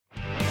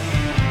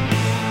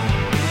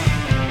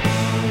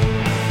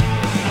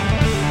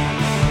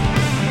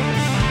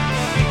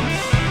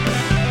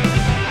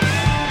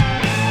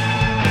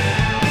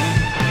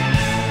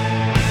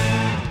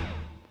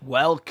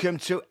Welcome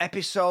to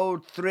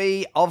episode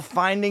 3 of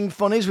Finding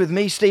Funnies with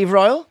me, Steve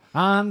Royal.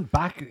 And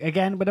back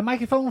again with a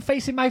microphone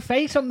facing my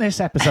face on this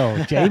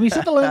episode, Jamie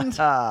Sutherland.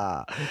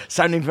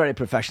 Sounding very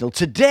professional.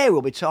 Today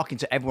we'll be talking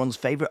to everyone's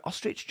favourite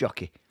ostrich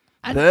jockey,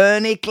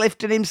 Bernie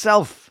Clifton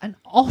himself. An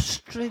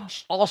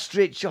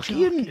ostrich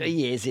jockey.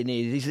 He is, isn't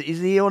he? He's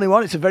the only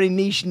one. It's a very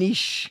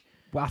niche.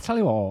 Well, I'll tell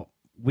you what,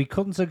 we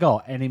couldn't have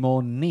got any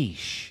more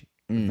niche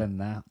than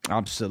that.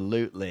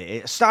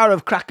 Absolutely. Star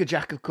of Cracker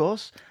Jack, of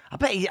course. I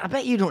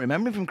bet you don't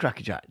remember him from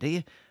Cracker Jack, do you?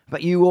 I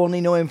bet you only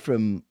know him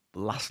from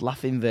Last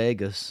Laugh in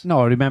Vegas.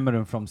 No, I remember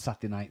him from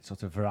Saturday night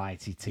sort of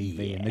variety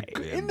TV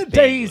in the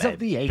days of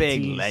the 80s.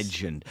 Big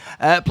legend.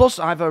 Plus,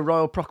 I have a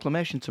royal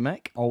proclamation to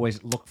make.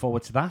 Always look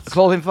forward to that. The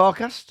clothing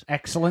forecast.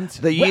 Excellent.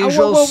 The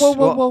usual...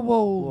 Whoa.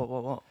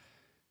 What?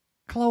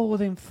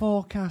 Clothing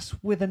forecast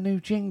with a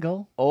new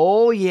jingle.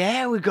 Oh,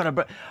 yeah, we've got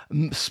a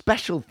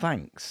special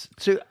thanks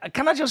to...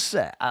 Can I just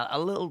say, a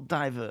little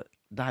divert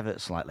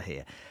slightly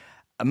here.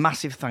 A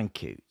massive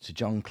thank you to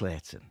John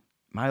Clayton,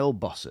 my old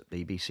boss at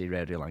BBC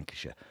Radio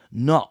Lancashire,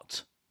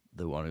 not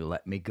the one who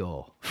let me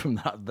go from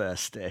that there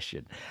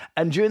station.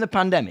 And during the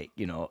pandemic,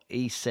 you know,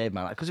 he saved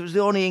my life because it was the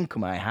only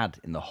income I had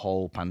in the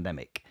whole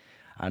pandemic.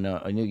 I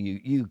knew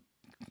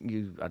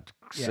you had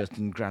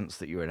certain grants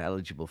that you were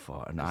eligible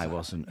for, and I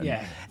wasn't.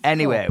 And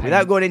anyway,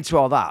 without going into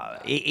all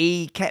that,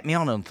 he kept me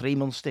on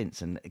 3-month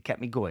stints and kept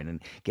me going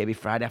and gave me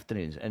Friday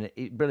afternoons, and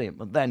brilliant.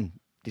 But then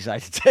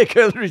decided to take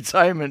early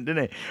retirement,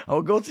 didn't he? I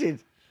was gutted.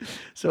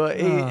 So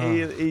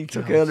he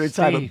took early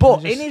retirement.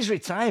 But in his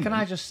retirement... Can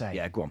I just say...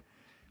 Yeah, go on.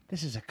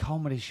 This is a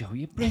comedy show.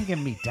 You're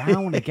bringing me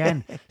down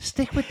again.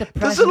 Stick with the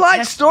present. There's a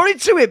light story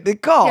to it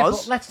because... Yeah,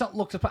 but let's not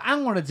look to...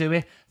 I'm going to do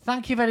it.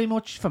 Thank you very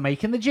much for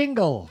making the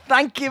jingle.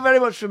 Thank you very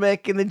much for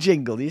making the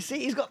jingle. You see,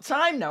 he's got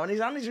time now and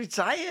he's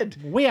retired.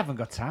 We haven't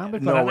got time.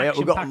 We've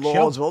got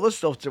loads of other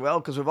stuff to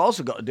because we've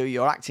also got to do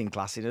your acting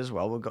class in as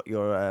well. We've got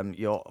your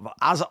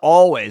as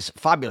always,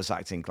 fabulous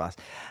acting class.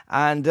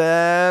 And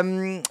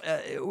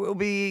we'll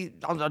be,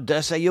 I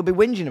dare say, you'll be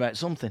whinging about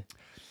something.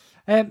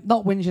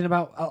 Not whinging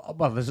about.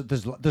 Well,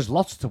 there's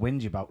lots to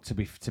whinge about. To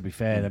be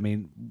fair, I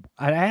mean,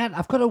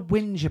 I've got to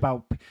whinge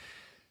about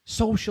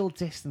social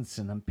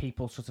distancing and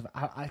people sort of.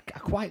 I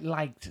quite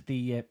liked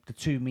the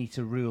 2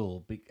 meter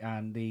rule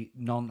and the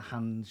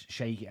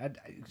non-handshake.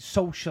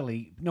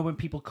 Socially, you know, when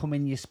people come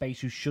in your space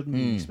who shouldn't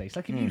be in your space.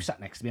 Like if you sat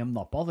next to me, I'm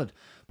not bothered.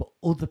 But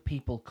other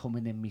people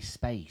coming in my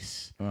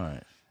space,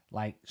 right?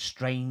 Like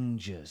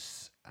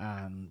strangers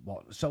and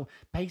what. So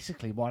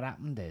basically, what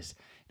happened is,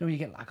 you know, you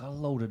get like a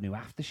load of new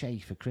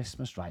aftershave for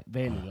Christmas, right?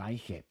 Really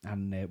like it.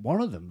 And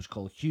one of them was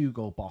called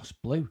Hugo Boss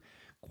Blue.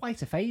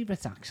 Quite a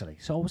favourite, actually.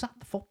 So I was at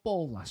the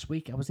football last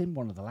week. I was in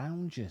one of the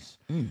lounges.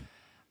 And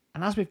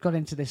as we've got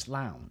into this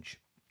lounge,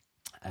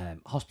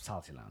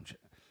 hospitality lounge,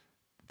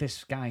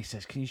 this guy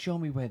says, "Can you show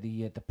me where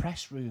the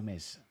press room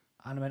is?"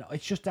 And I went,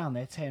 "It's just down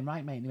there, turn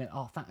right, mate." And he went,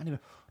 "Oh, thank." And he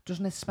went,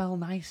 "Doesn't it smell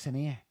nice in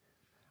here?"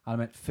 And I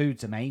went,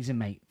 "Food's amazing,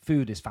 mate.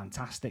 Food is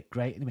fantastic,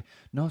 great." And he went,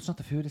 "No, it's not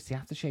the food, it's the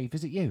aftershave.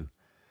 Is it you?"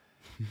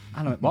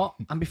 And I went, "What?"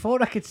 And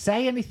before I could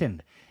say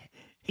anything,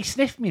 he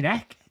sniffed me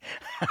neck.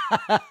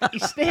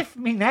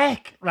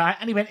 Right?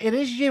 And he went, "It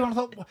is you." And I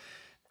thought,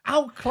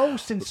 how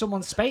close in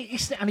someone's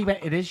space? And he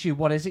went, "It is you.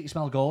 What is it? You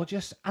smell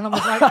gorgeous." And I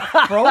was like,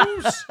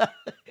 froze.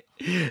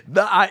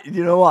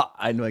 You know what?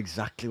 I know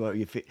exactly what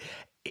you feel.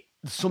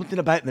 Something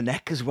about the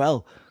neck as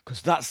well,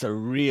 because that's a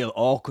real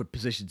awkward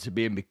position to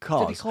be in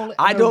because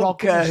I don't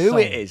care who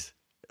it is.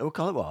 We'll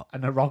call it what?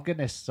 An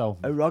erogenous zone.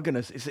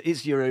 Erogenous.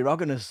 It's your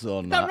erogenous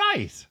zone. Is that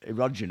right?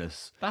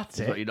 Erogenous. That's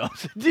it. What you know.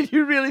 Did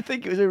you really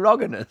think it was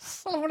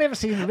erogenous? Well, I've never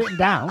seen it written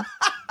down.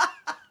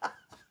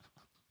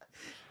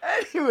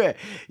 Anyway,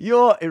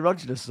 your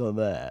erogenous zone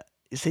there.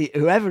 You see,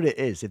 whoever it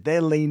is, if they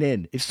lean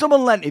in,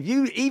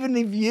 even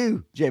if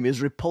you, Jamie,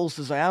 as repulsed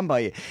as I am by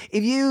you,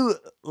 if you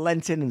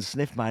leant in and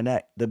sniffed my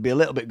neck, there'd be a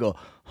little bit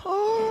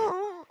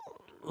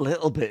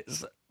little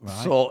bits.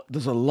 Right. So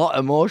there's a lot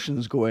of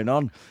emotions going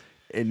on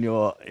in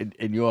your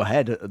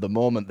head at the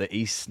moment that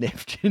he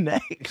sniffed your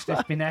neck.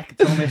 Sniffed my neck.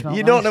 Told me it smelled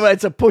you don't know whether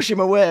to push him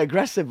away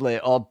aggressively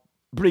or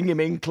bring him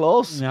in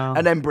close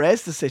and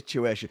embrace the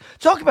situation.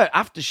 Talk about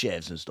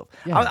aftershaves and stuff.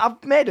 Yeah.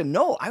 I've made a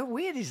note. How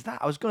weird is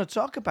that? I was going to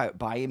talk about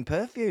buying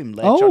perfume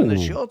later on in the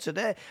show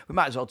today. We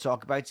might as well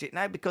talk about it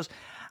now because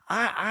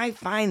I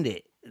find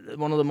it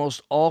one of the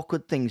most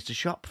awkward things to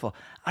shop for.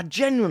 I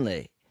don't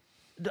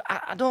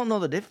know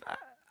the difference.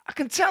 I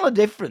can tell a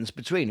difference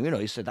between, you know,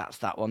 you said that's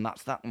that one,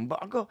 but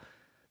I go,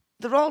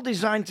 they're all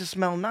designed to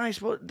smell nice,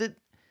 but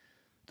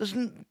there's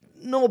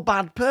no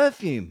bad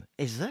perfume,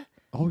 is there?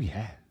 Oh,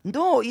 yeah.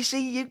 No, you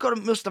see,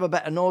 must have a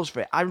better nose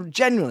for it. I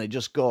generally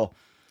just go,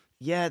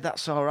 yeah,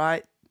 that's all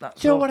right. Do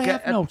you know what I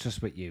have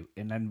noticed with you?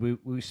 And then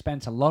we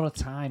spent a lot of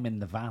time in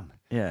the van.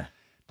 Yeah.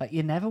 Like,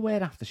 you never wear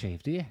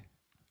aftershave, do you?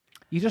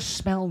 You just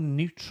smell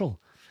neutral.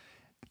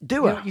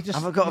 Do I? You're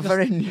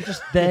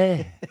just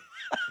there.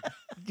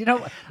 You know?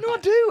 No,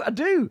 I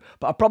do.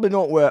 But I probably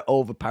don't wear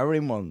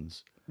overpowering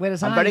ones.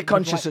 Whereas I'm very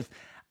conscious of...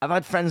 I've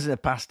had friends in the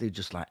past who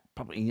just like,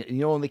 probably,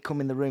 you know, when they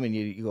come in the room and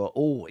you go,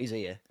 "Oh, he's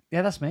here."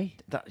 Yeah, that's me.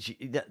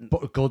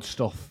 But good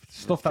stuff.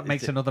 Stuff that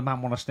makes another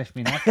man want to sniff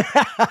me neck.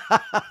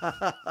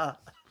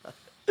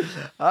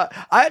 I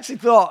actually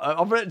thought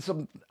I've written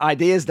some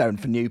ideas down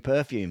for new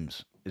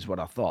perfumes. Is what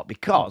I thought,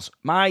 because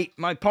my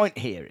point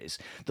here is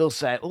they'll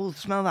say, "Oh,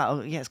 smell that!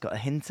 Oh, yeah, it's got a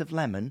hint of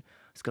lemon.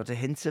 It's got a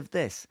hint of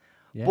this."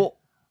 Yeah. But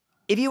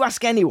if you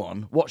ask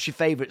anyone what's your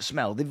favourite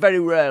smell, they very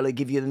rarely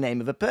give you the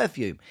name of a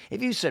perfume.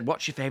 If you said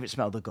what's your favourite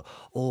smell, they'll go,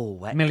 "Oh,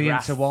 wet Million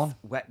grass." to one.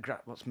 Wet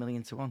grass. What's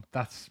million to one?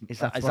 That's Is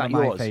one that of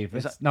yours? my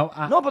favourites. Is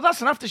that... No, but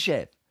that's an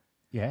aftershave.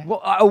 Yeah.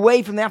 Well,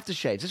 away from the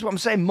aftershaves. This is what I'm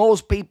saying.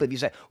 Most people, if you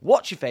say,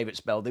 "What's your favourite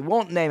smell?" they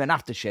won't name an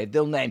aftershave.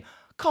 They'll name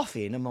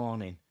coffee in the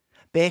morning,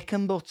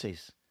 bacon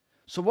butties.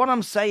 So what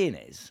I'm saying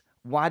is,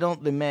 why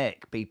don't they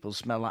make people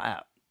smell like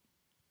that?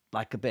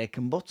 Like a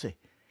bacon butty.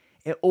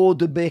 Eau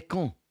de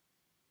bacon.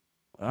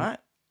 All right?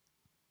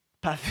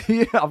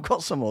 Perfume. I've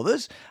got some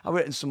others. I've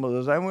written some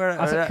others down.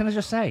 Can I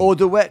just say? Eau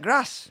de wet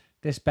grass.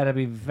 This better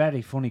be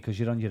very funny because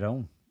you're on your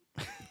own.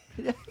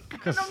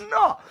 I'm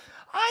not.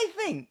 I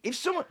think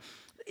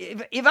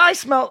if I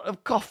smell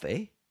of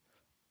coffee,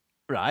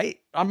 right?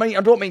 I mean,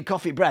 I don't mean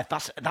coffee breath.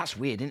 That's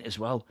weird, isn't it, as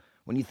well?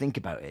 When you think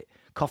about it.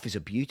 Coffee's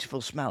a beautiful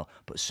smell,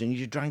 but as soon as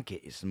you drank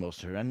it, it's the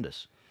most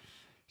horrendous.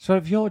 So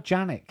if your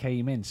Janet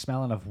came in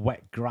smelling of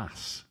wet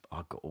grass...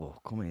 I'd go, "Oh,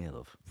 come here,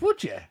 love."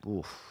 Would you?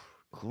 Oof,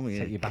 come here.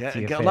 Take you back Get to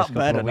your a first lot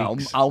couple better of now.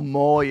 weeks. I'll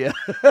moor you.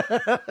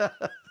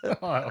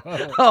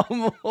 I'll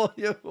moor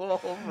you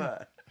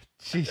over.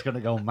 She's going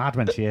to go mad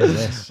when she hears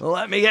this.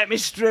 Let me get my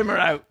strimmer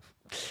out.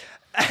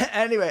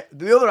 Anyway,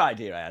 the other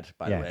idea I had,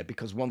 by the Yeah. way,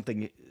 because one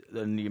thing,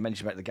 and you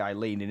mentioned about the guy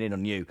leaning in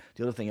on you,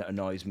 the other thing that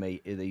annoys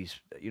me is these,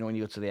 when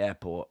you go to the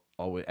airport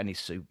or with any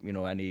soup,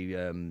 any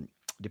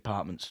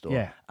department store,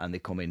 Yeah. and they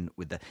come in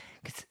with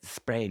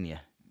spraying you.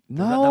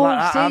 No, They're like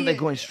that, see, aren't they,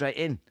 going straight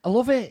in? I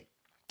love it.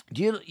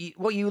 Do you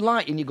what you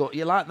like, and you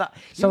like that?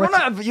 So You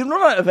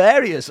run out of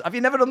areas. Have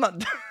you never done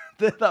that?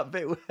 That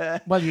bit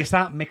where... Well, you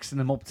start mixing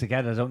them up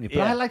together, don't you? But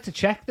Yeah. I like to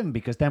check them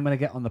because then when I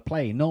get on the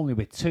plane, normally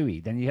with TUI,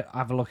 then you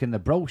have a look in the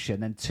brochure,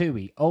 and then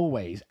TUI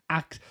always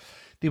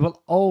they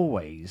will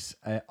always,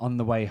 on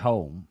the way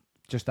home,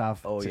 just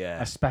have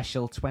a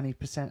special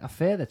 20%, a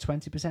further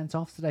 20%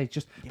 off today.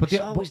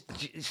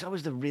 It's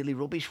always the really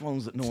rubbish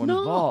ones that no one's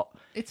bought.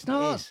 It's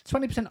not.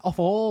 20% off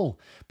all.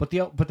 But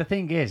the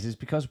thing is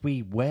because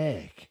we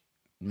work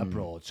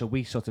abroad, so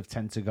we sort of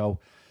tend to go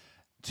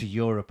to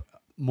Europe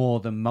more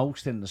than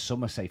most in the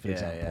summer, say, for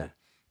example.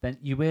 Then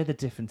you hear the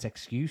different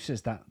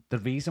excuses that the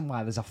reason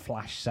why there's a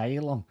flash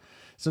sale on.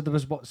 So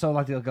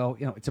they'll go,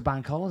 it's a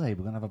bank holiday.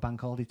 We're going to have a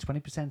bank holiday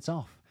 20%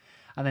 off.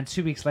 And then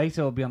 2 weeks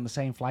later, we'll be on the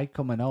same flight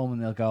coming home,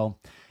 and they'll go,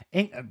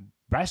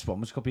 Breast one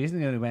was a couple of years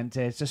ago, and went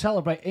to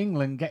celebrate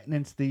England getting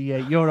into the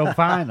Euro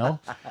final.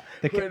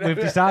 We've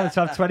decided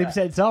to have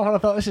 20% off, and I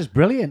thought, this is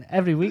brilliant.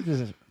 Every week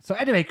there's a... So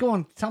anyway, go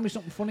on, tell me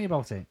something funny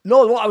about it.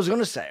 No, what I was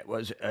going to say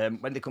was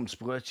when they come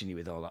squirting you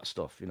with all that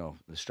stuff,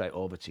 they're straight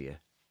over to you.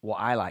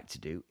 What I like to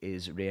do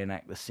is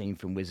reenact the scene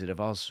from Wizard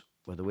of Oz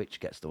where the witch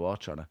gets the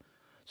water on her.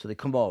 So they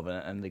come over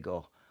and they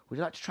go, "Would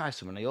you like to try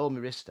some?" And they hold my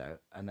wrist out,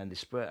 and then they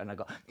spray it, and I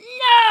go,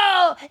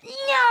 "No,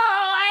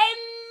 I'm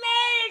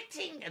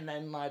melting," and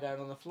then lie down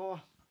on the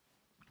floor.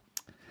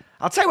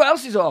 I'll tell you what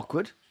else is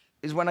awkward.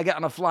 Is when I get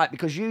on a flight,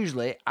 because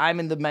usually I'm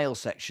in the male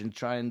section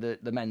trying the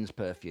men's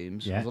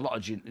perfumes. Yeah. There's a lot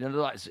of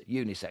like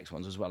unisex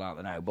ones as well, aren't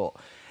there now? But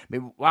my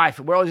wife,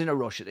 we're always in a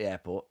rush at the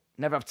airport.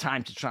 Never have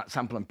time to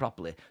sample them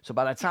properly. So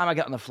by the time I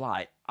get on the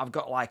flight, I've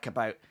got like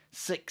about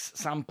 6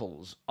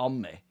 samples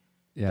on me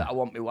that I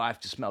want my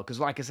wife to smell. Because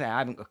like I say, I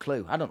haven't got a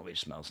clue. I don't know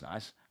which smells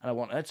nice, and I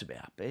want her to be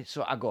happy.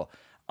 So I go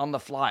on the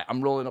flight.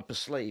 I'm rolling up a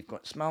sleeve,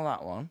 going, "Smell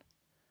that one."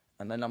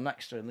 And then I'm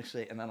next to her in the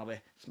seat, and then I'll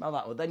be, "Smell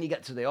that one." Then you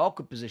get to the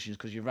awkward positions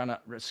because you've run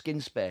out of skin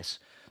space.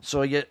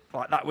 So you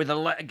like that with a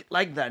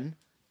leg. Then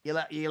you've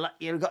got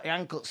your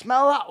ankle.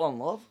 "Smell that one,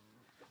 love,"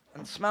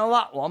 and smell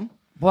that one.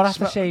 What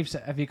aftershaves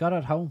have you got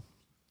at home?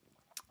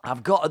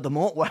 I've got at the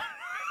moment.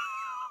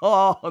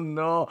 Oh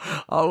no!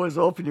 I was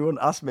hoping you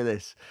wouldn't ask me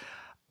this.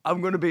 I'm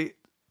going to be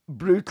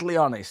brutally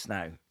honest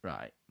now,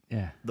 right?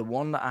 Yeah. The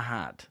one that I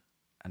had,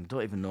 and I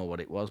don't even know what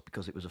it was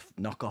because it was a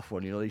knockoff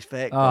one, these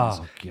fake ones.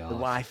 Oh, God. The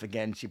wife,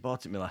 again, she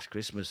bought it me last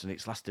Christmas, and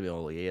it's lasted me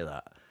all year,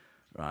 that.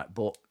 Right,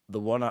 but the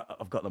one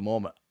I've got at the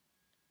moment,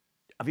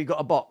 have you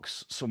got a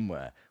box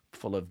somewhere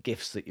full of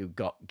gifts that you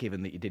got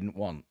given that you didn't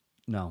want?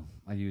 No,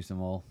 I use them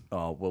all.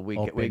 Oh, well, we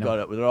got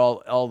it. They're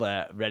all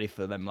there, ready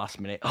for them last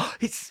minute. "Oh,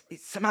 it's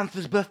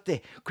Samantha's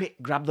birthday.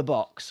 Quick, grab the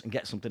box and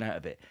get something out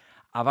of it."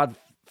 I've had,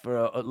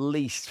 for at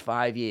least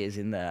 5 years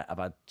in there, I've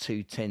had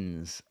 2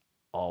 tins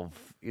of,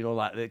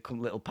 like they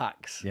come little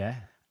packs. Yeah.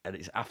 And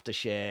it's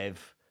aftershave,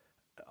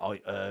 or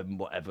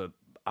whatever,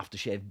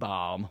 aftershave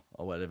balm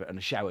or whatever, and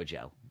a shower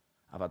gel.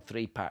 I've had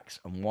 3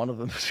 packs, and one of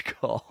them is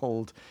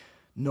called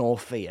No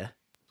Fear.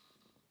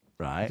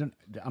 Right.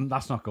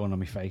 That's not going on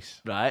my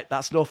face. Right,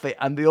 that's No Fear.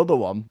 And the other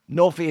one,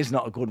 No Fear is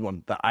not a good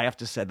one. That I have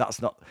to say,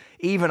 that's not,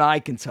 even I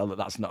can tell that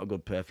that's not a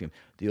good perfume.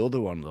 The other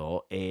one,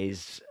 though,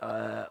 is,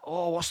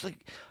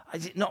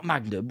 is it not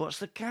Magnum? What's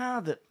the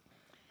car that,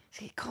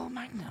 is it called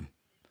Magnum?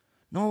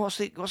 No, what's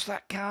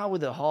that car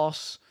with the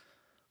horse?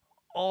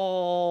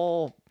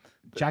 Oh,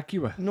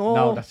 Jaguar.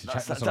 No, that's not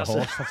a that's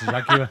horse. That's a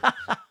Jaguar.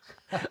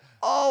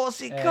 oh,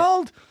 what's it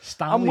called?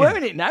 Stallion. I'm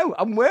wearing it now.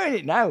 You're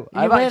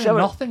wearing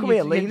nothing. Come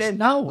here, lean in.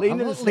 No, lean I'm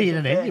in not and sniff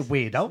leaning my in, face. you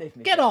weirdo. Sniff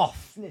me Get face.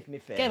 off. Sniff me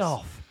face. Get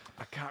off.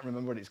 I can't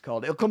remember what it's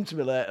called. It'll come to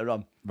me later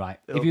on. Right.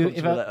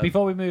 It'll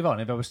Before we move on,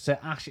 if I was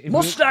to ask you...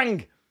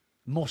 Mustang.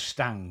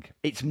 Mustang.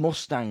 It's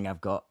Mustang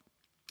I've got.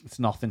 It's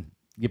nothing.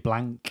 You're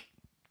blank.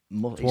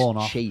 It's worn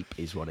off. cheap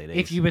is what it is.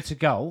 If you were to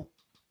go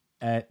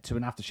to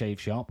an aftershave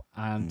shop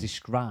and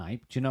describe,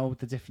 do you know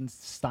the different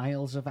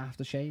styles of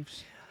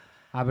aftershaves?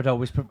 I would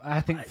always... I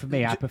think for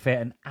me, I prefer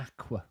an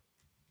aqua.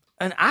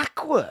 An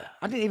aqua?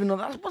 I didn't even know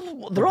that.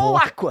 They're all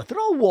aqua. They're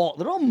all water.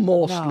 They're all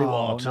mostly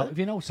water. No, if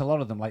you notice, a lot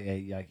of them, like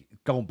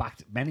going back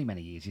to many,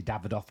 many years, your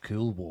Davidoff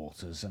Cool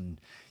Waters and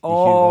your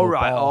Oh, Hugo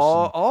right.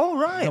 Boss Oh,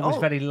 right. It was Oh.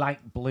 very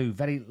light blue,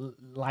 very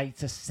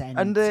lighter scent,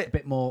 And, a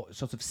bit more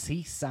sort of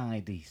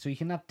seasidey. So you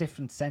can have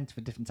different scents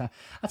for different times.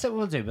 That's what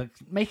we'll do. We'll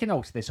make a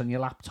note of this on your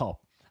laptop,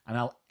 and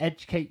I'll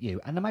educate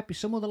you. And there might be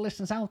some other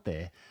listeners out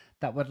there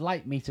that would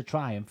like me to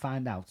try and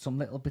find out some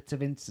little bits of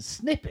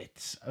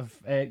snippets of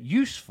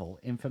useful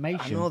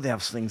information. I know they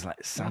have things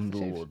like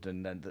sandalwood,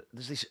 and then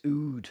there's this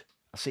oud.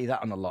 I see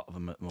that on a lot of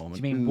them at the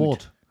moment. Do you mean Oud.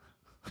 wood?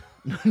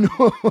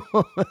 No,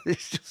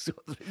 it's just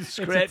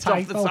scraped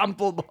off the typo.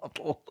 sample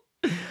bottle.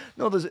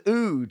 No, there's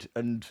oud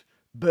and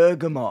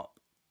bergamot.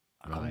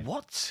 I go, Right.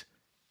 what?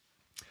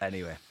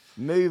 Anyway,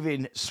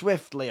 moving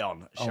swiftly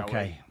on, shall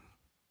Okay.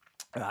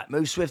 we? Right,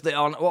 move swiftly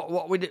on.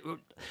 What we do?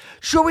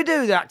 Shall we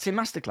do the acting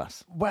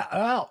masterclass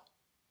Well,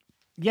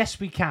 yes,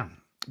 we can.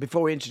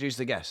 before we introduce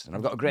the guest? And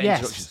I've got a great Yes.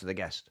 introduction to the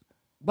guest.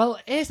 Well,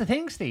 here's the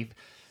thing, Steve.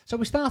 So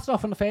we started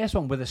off on the first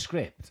one with a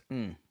script.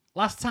 Mm.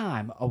 Last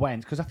time I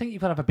went, because I think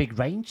you've got to have a big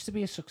range to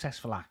be a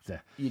successful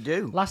actor. You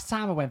do. Last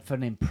time I went for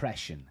an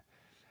impression.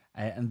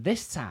 And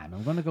this time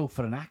I'm going to go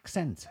for an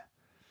accent.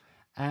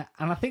 And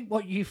I think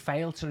what you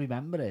fail to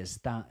remember is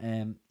that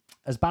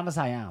as bad as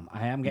I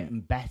am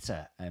getting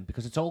better.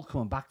 Because it's all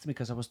coming back to me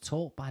because I was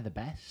taught by the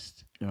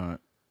best. All right.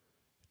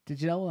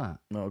 Did you know that?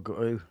 No, got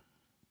who?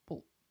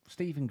 Well,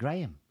 Stephen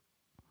Graham.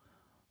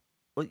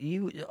 Well,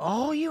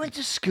 you went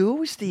to school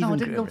with Stephen No, I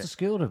didn't Graham? go to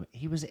school with him.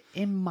 He was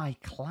in my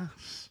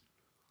class.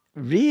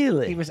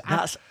 Really? He was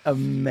That's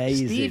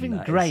amazing. Stephen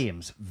that is.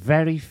 Graham's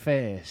very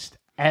first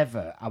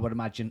ever, I would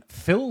imagine,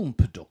 film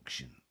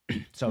production.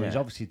 So he's Yeah.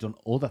 obviously done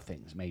other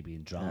things, maybe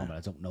in drama. I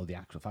don't know the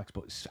actual facts,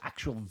 but his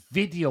actual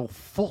video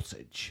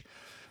footage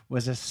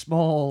was a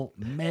small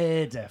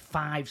murder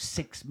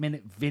 5-6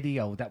 minute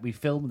video that we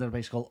filmed at a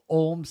place called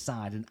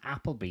Ormside in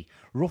Appleby.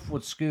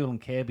 Roughwood School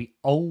and Kirby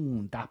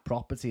owned that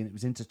property, and it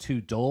was into 2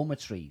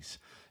 dormitories,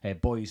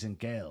 boys and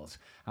girls.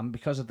 And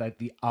because of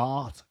the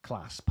art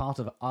class, part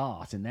of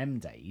art in them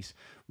days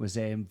was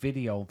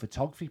video and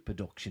photography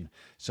production.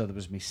 So there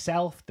was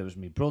myself, there was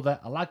my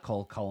brother, a lad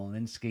called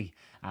Kolinsky,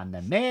 and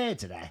the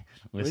murderer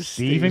was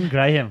Stephen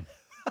Graham.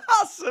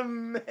 That's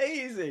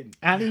amazing.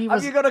 And he Have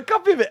was you got a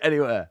copy of it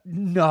anywhere?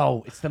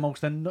 no, it's the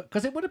most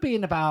because it would have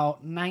been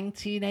about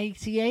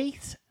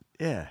 1988,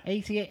 Yeah.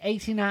 88,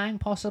 89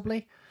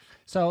 possibly.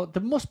 So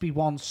there must be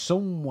one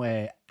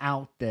somewhere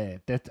out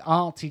there. The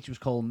art teacher was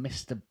called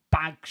Mr.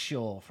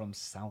 Bagshaw from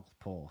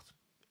Southport.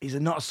 He's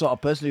not a sort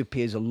of person who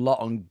appears a lot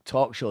on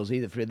talk shows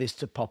either for this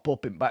to pop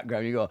up in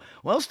background. You go,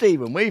 well,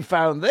 Stephen, we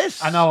found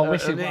this. I know, I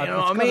wish You it know was. what It's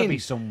I got to mean? be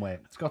somewhere.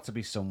 It's got to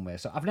be somewhere.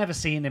 So I've never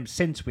seen him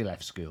since we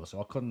left school,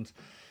 so I couldn't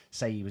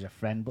say he was a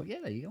friend. But yeah,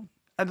 there you go.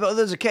 But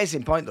there's a case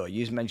in point, though.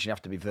 You mentioned you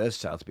have to be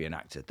versatile to be an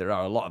actor. There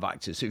are a lot of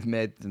actors who've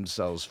made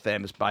themselves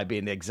famous by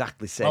being the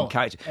exactly same Oh,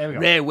 character. here we go.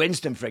 Ray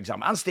Winston, for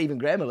example, and Stephen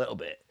Graham a little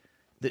bit.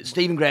 That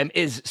Stephen Graham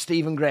is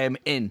Stephen Graham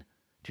in.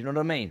 Do you know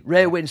what I mean?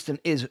 Ray Winston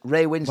is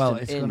Ray Winston Well,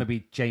 it's in. going to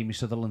be Jamie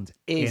Sutherland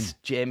is in.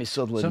 Jamie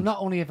Sutherland. So not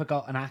only have I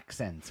got an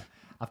accent,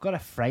 I've got a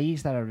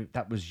phrase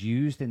that was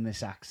used in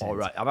this accent, All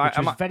right.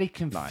 which was very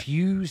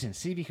confusing.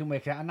 See if you can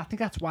work it out. And I think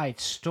that's why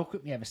it's stuck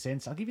with me ever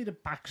since. I'll give you the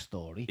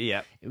backstory.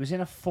 Yeah. It was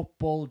in a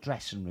football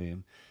dressing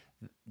room.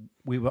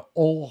 We were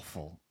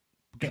awful,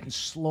 getting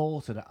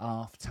slaughtered at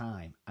half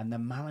time, and the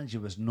manager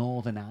was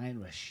Northern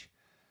Irish.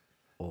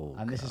 Oh,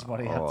 And this God. is what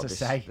he had to this,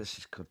 say.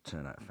 This could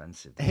turn out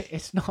offensive.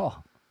 It's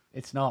not.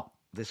 It's not.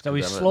 This So could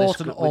he have-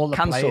 slaughtered this could- all we the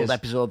cancelled players.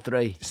 episode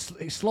 3.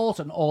 He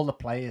slaughtered all the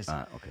players.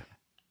 Ah, okay.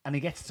 And he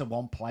gets to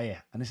one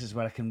player, and this is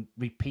where I can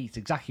repeat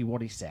exactly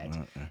what he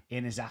said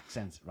in his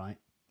accent, right?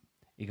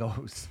 He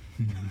goes,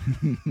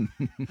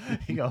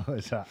 he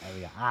goes, there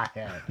we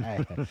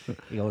go.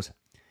 He goes,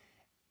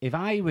 if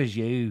I was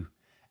you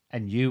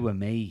and you were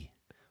me,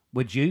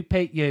 would you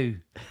pick you?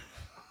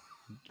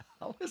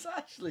 That was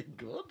actually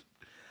good.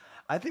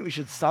 I think we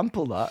should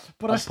sample that.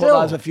 But and I put still-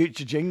 that as a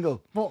future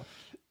jingle. Well,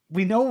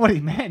 we know what he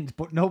meant,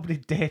 but nobody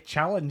dare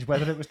challenge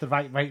whether it was the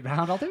right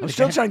round. I'll do it I'm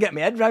still again. trying to get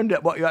my head round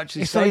it, what you're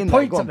actually So he saying. there.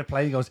 points Go at on. the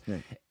player and goes,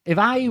 if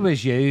I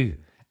was you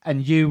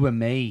and you were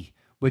me,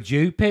 would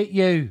you pick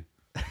you?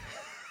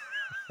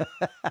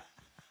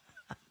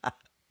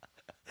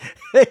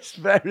 It's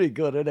very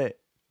good, isn't it?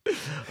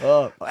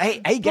 Oh, hey,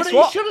 guess But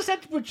what? he should have said,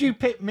 would you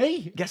pick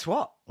me? Guess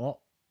what? What?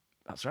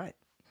 That's right.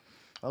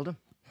 Well done.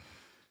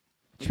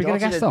 Should we get a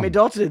guest on? My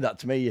daughter did that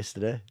to me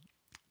yesterday.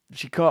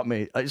 She caught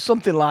me. It's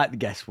something like the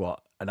guess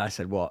what? And I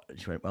said, what?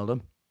 And she went, well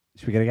done.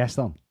 Should we get a guest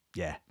on?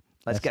 Yeah.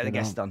 Let's get a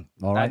guest on.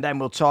 All right. And then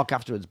we'll talk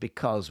afterwards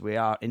because we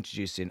are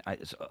introducing...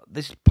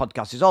 this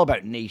podcast is all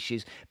about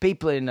niches,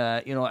 people in,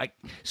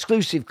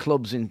 exclusive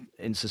clubs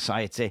in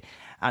society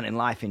and in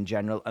life in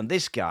general. And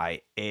this guy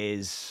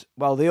is,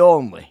 well, the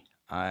only...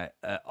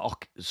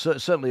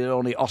 certainly the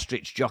only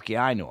ostrich jockey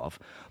I know of,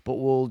 but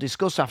we'll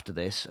discuss after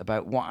this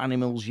about what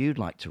animals you'd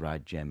like to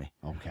ride, Jamie.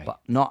 Okay. But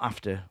not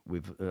after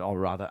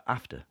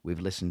after we've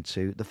listened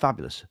to the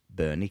fabulous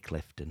Bernie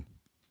Clifton.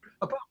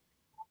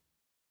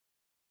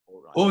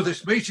 Oh,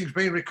 this meeting's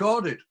being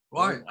recorded.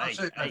 Right, that's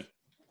it. Hey.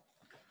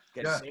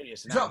 Get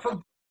serious is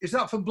now. Is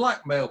that for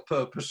blackmail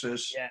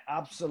purposes? Yeah,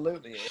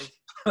 absolutely it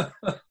is.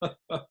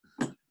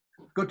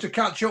 Good to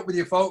catch up with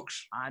you,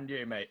 folks. And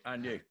you, mate,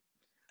 and you.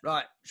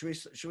 Right,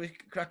 should we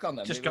crack on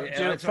then? Just do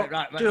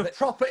a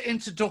proper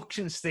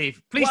introduction,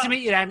 Steve. Pleased to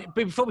meet you, then.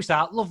 But before we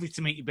start, lovely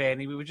to meet you,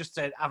 Bernie. We were just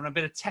having a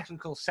bit of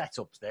technical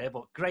setups there,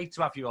 but great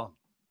to have you on.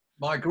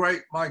 My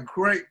great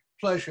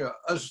pleasure.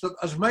 As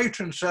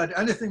Matron said,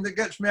 anything that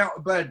gets me out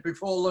of bed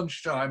before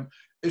lunchtime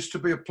is to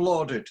be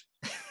applauded.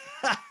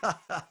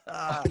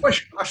 I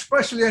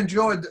especially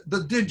enjoyed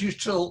the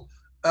digital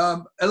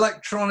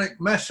electronic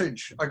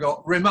message I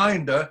got,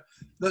 reminder,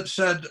 that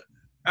said,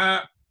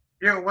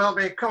 you will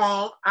be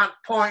called at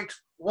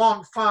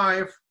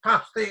 0.15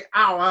 past the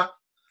hour.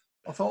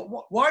 I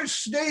thought, why is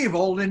Steve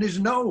holding his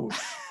nose?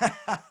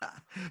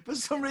 For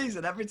some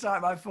reason, every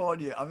time I phone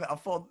you,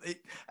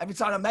 every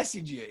time I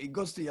message you, it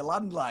goes to your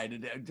landline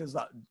and it does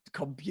that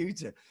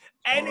computer.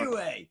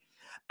 Anyway,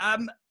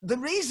 the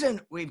reason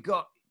we've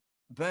got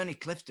Bernie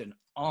Clifton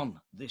on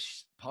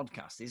this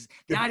podcast is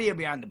the idea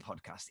behind the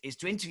podcast is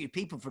to interview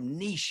people from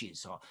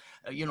niches or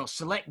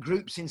select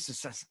groups in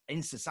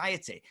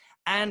society.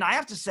 And I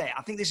have to say,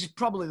 I think this is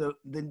probably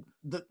the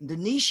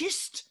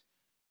nichest.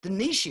 The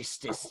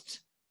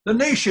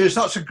niches,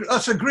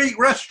 that's a Greek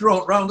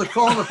restaurant round the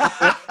corner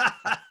from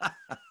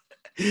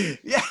it.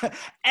 Yeah.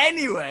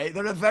 Anyway,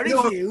 there are very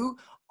few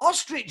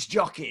ostrich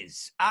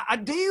jockeys.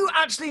 Do you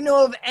actually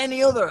know of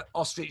any other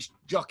ostrich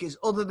jockeys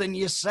other than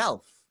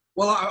yourself?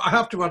 Well, I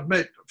have to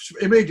admit,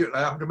 immediately,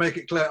 I have to make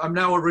it clear, I'm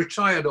now a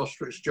retired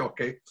ostrich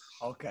jockey.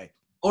 Okay.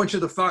 Owing to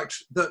the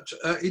fact that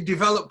he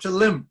developed a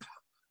limp.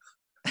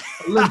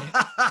 A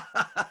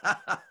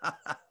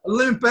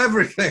limp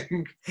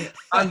everything.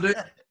 And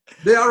the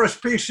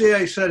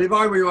RSPCA said if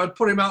I were you, I'd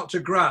put him out to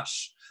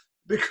grass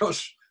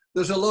because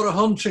there's a lot of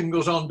hunting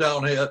goes on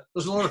down here.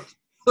 There's a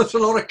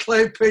lot of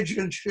clay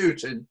pigeon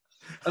shooting.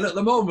 And at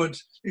the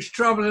moment, he's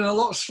travelling a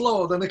lot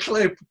slower than a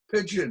clay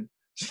pigeon.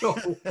 So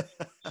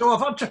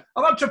I've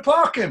had to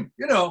park him,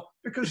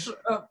 because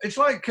it's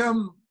like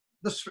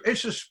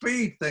it's a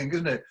speed thing,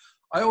 isn't it?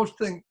 I always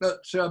think that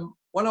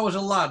when I was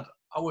a lad,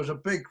 I was a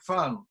big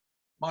fan.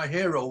 My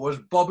hero was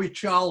Bobby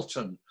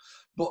Charlton,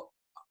 but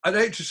I'd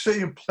hate to see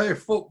him play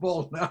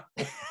football now.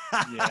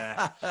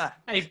 Yeah.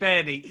 Hey,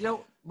 Bernie,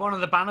 one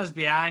of the banners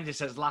behind it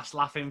says "Last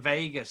Laugh in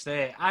Vegas."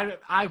 There,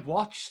 I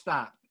watched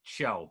that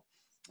show.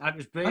 And it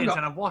was brilliant,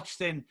 and I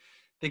watched in.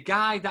 The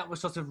guy that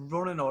was sort of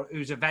running, or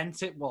whose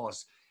event it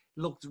was,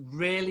 looked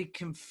really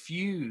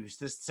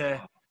confused as to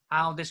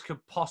how this could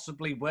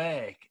possibly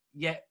work.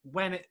 Yet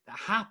when it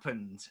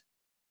happened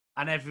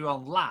and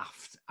everyone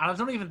laughed, and I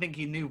don't even think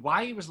he knew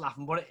why he was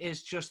laughing, but it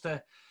is just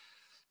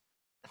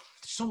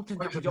something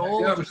that we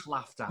all just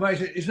laughed at. Right,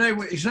 his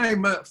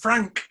name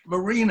Frank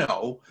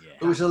Marino,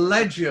 who was a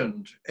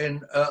legend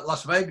in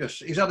Las Vegas.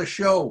 He's had a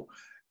show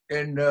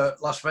in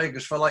Las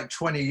Vegas for like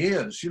 20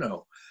 years,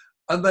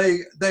 And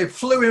they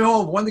flew him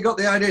over. When they got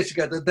the idea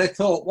together, they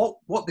thought,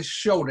 what this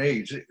show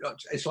needs,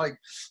 it's like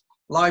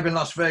live in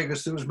Las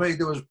Vegas. There was me,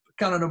 there was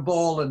Cannon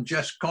Ball and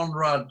Jess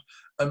Conrad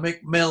and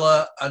Mick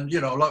Miller and,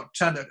 like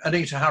 10,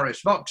 Anita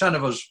Harris, about 10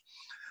 of us.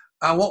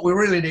 And what we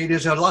really need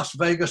is a Las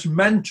Vegas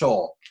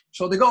mentor.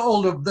 So they got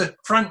hold of the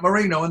Frank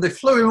Marino and they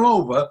flew him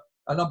over.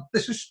 And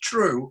this is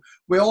true.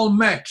 We all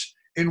met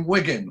in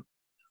Wigan.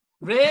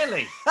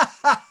 Really?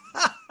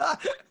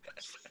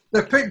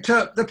 They picked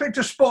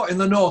a spot in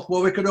the north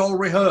where we could all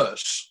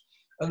rehearse,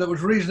 and that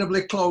was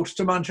reasonably close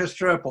to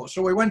Manchester Airport.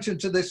 So we went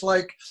into this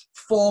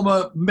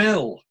former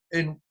mill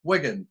in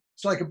Wigan.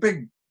 It's like a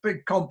big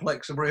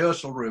complex of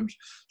rehearsal rooms.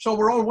 So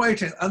we're all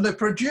waiting, and they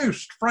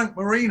produced Frank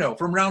Marino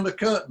from round the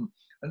curtain,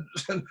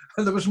 and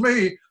there was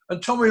me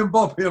and Tommy and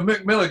Bobby and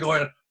Mick Miller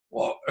going,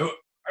 "What?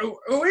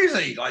 Who is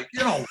he?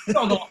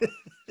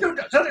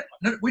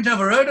 We'd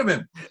never heard of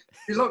him.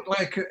 He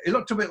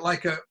looked a bit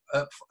like a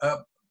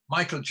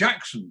Michael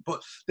Jackson,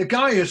 but the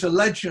guy is a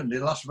legend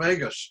in Las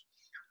Vegas.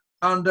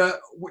 And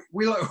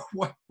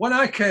when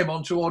I came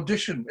on to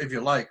audition, if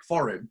you like,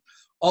 for him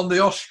on the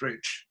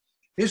Ostrich,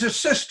 his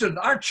assistant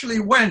actually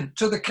went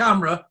to the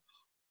camera.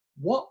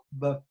 What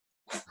the?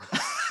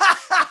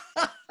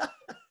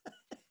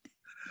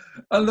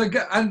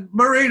 and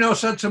Marino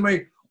said to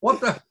me,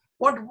 "What the?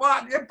 What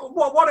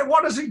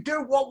does he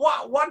do?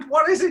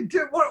 What is he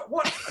do?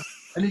 What?"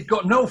 And he'd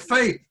got no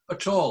faith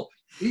at all.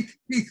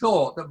 he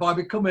thought that by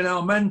becoming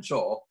our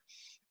mentor,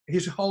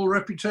 his whole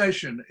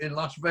reputation in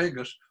Las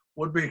Vegas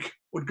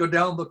would go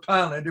down the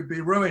pan and it'd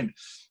be ruined.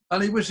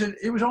 And he was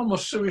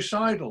almost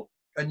suicidal.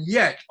 And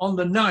yet, on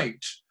the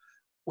night,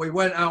 we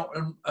went out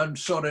and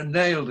sort of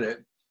nailed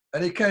it.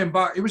 And he came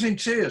back, he was in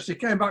tears. He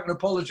came back and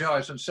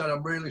apologized and said,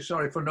 I'm really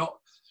sorry for not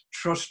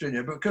trusting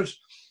you. Because,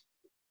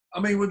 I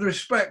mean, with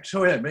respect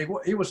to him,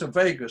 he was a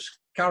Vegas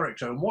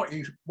character. And what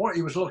he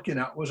was looking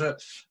at was a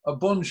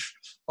bunch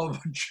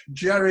of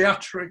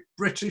geriatric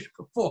British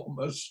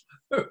performers.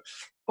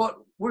 But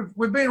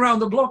we've been around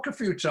the block a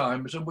few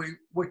times, and we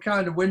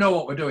know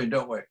what we're doing,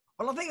 don't we?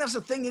 Well, I think that's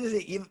the thing, isn't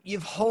it?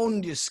 You've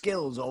honed your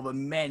skills over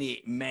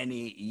many,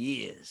 many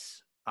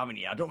years. I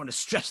mean, I don't want to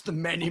stress the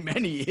many,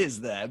 many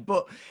years there,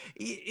 but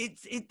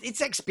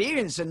it's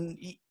experience, and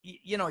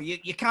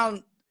you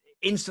can't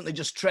instantly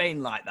just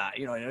train like that.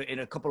 In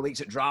a couple of weeks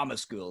at drama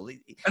school.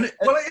 And it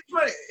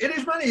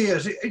is many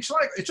years.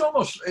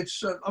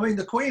 I mean,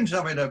 the Queen's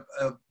having a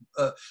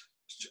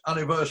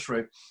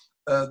anniversary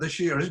this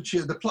year, isn't she?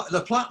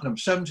 The platinum,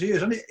 70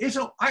 years, and it is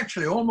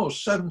actually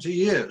almost 70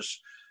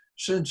 years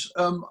since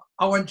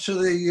I went to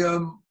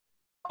the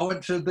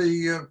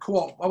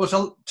co-op. I was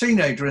a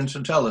teenager in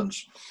St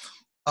Helens,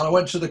 and I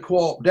went to the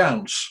co-op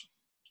dance.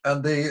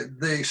 And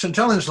the St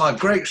Helens lad,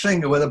 great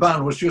singer with a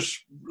band, was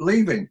just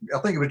leaving. I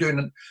think he was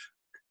doing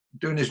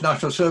his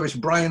national service,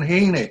 Brian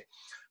Heaney.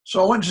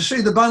 So I went to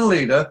see the band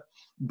leader,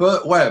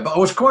 Bert Webb. I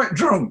was quite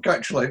drunk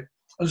actually,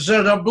 and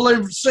said, "I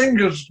believe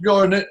singer's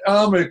going in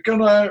army.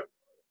 Can I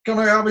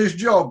have his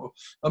job?"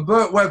 And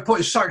Bert Webb put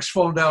his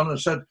saxophone down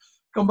and said,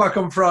 "Come back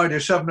on Friday,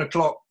 7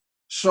 o'clock,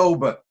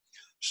 sober."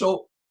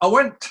 So I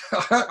went.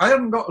 I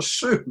hadn't got a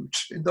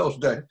suit in those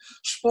days,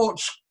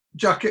 sports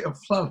jacket and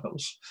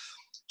flannels.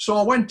 So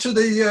I went to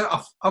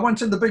I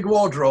went in the big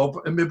wardrobe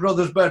in my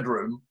brother's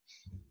bedroom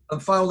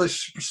and found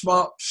this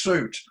smart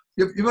suit.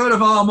 You've heard of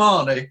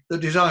Armani, the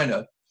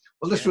designer?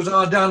 Well, this was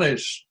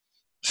Ardani's.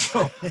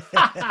 So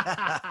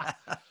I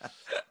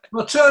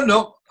turned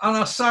up and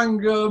I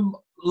sang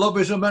 "Love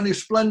Is a Many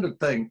Splendid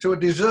Thing" to a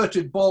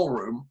deserted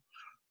ballroom,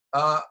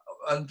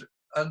 and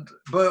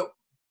Bert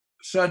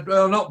said,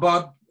 "Well, not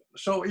bad."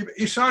 So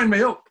he signed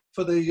me up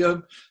for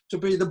to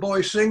be the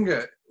boy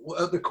singer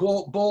at the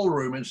Co-op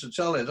Ballroom in St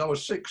Helens. I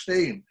was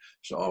 16,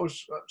 so I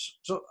was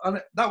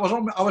I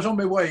was on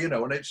my way,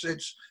 and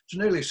it's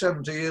nearly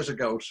 70 years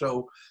ago.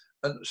 So,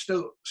 and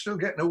still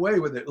getting away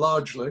with it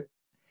largely.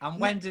 And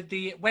when did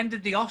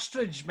the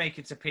Ostrich make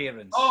its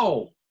appearance?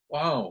 Oh,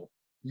 wow,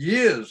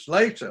 years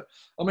later.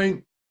 I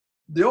mean,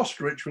 the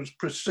Ostrich was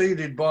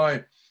preceded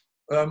by.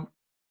 I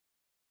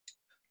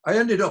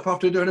ended up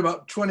after doing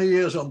about 20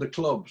 years on the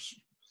clubs.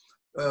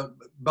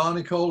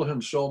 Barney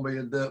Colahan saw me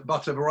in the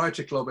Batter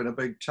Variety Club in a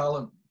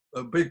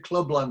big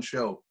clubland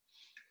show,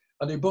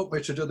 and he booked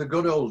me to do the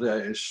Good Old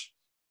Days.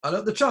 And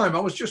at the time, I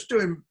was just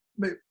doing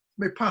me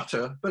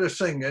patter, bit of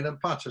singing and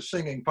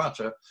singing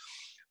patter,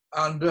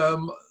 and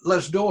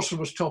Les Dawson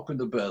was topping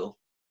the bill,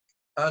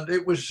 and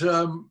it was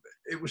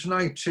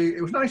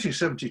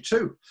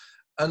 1972,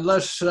 and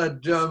Les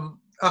said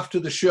after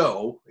the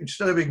show,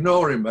 instead of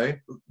ignoring me,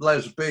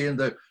 Les being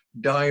the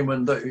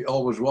diamond that he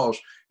always was,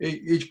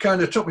 he kind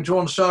of took me to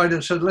one side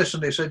and said,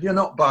 "Listen," he said, "you're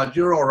not bad,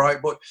 you're all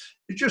right, but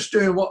you're just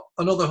doing what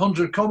another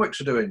 100 comics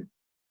are doing."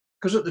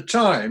 Because at the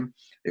time,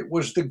 it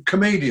was the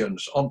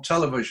comedians on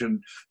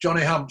television,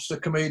 Johnny Hamps, the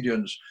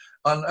comedians,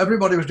 and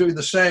everybody was doing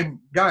the same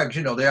gags,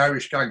 the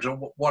Irish gags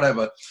or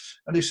whatever.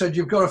 And he said,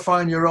 "You've got to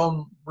find your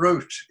own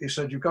route." He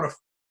said, "You've got to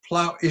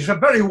plough," his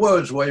very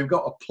words were, "You've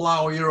got to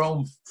plough your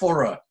own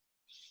furrow."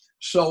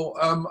 So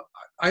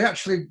I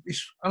said,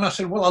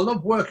 "Well, I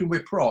love working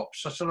with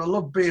props." I said, "I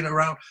love being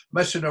around,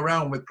 messing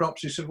around with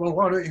props." He said, "Well,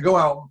 why don't you go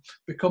out and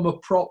become a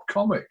prop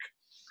comic?"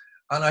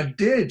 And I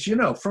did,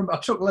 I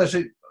took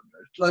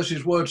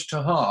Leslie's words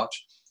to heart.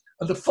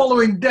 And the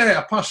following day,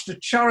 I passed a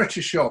charity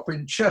shop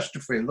in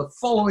Chesterfield, the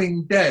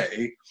following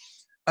day,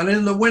 and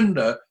in the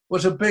window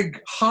was a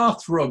big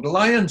hearth rug,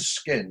 lion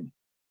skin.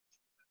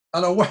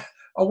 And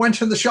I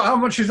went in the shop, "How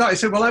much is that?" He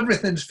said, "Well,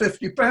 everything's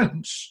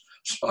 50p.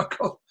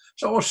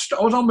 So I was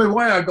on my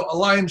way. I got a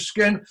lion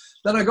skin,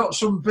 then I got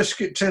some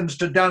biscuit tins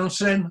to dance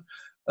in,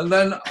 and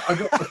then I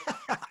got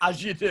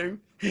as you do.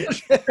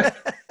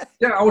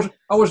 Yeah,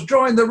 I was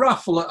drawing the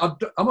raffle. I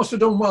must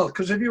have done well,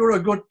 because if you were a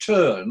good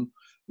turn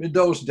in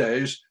those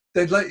days,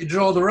 they'd let you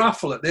draw the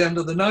raffle at the end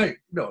of the night.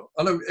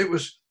 And it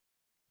was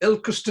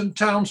Ilkeston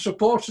Town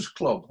Supporters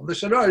Club, and they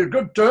said, "Oh, you're a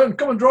good turn.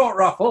 Come and draw a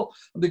raffle."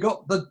 And they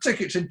got the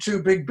tickets in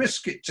 2 big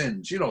biscuit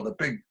tins, the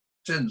big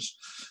tins.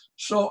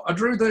 So I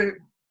drew the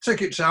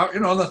tickets out,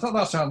 and I thought,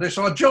 that's handy.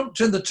 So I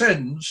jumped in the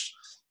tins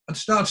and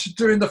started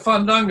doing the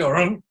fandango,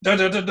 and I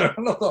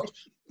thought,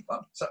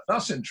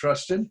 that's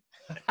interesting.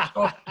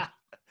 I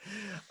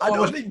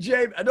don't think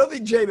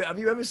Jamie. Have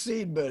you ever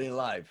seen Bernie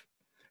live?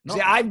 See,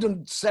 I've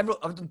done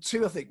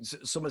two, I think,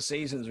 summer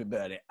seasons with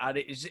Bernie, and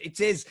it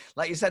is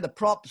like you said, the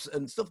props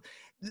and stuff.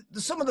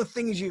 Some of the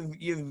things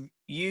you've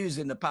used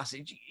in the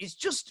passage,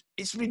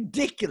 it's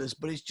ridiculous,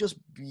 but it's just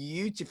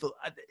beautiful.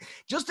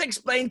 Just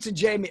explain to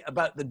Jamie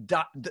about the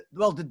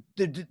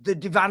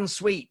divan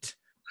suite.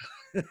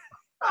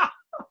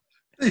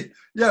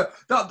 Yeah,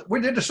 we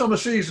did a summer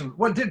season.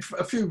 We did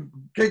a few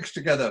gigs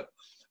together.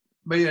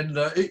 Me and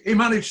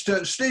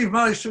Steve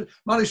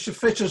managed to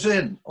fit us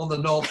in on the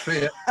North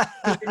Pier.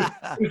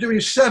 He was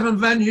doing 7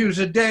 venues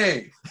a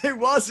day. It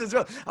was as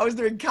well. I was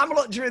doing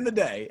Camelot during the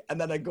day, and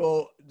then I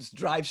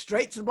drive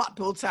straight to the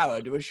Blackpool Tower,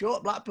 do a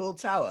short Blackpool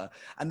Tower,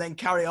 and then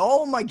carry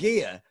all my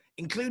gear,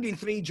 including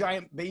 3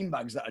 giant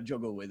beanbags that I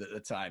juggled with at the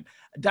time,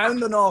 down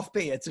the North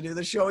Pier to do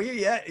the show.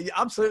 Yeah,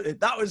 absolutely.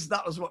 That was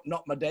what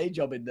knocked my day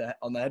job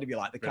on the head, if you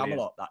like, the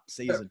Camelot that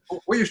season.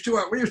 We used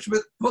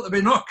to put the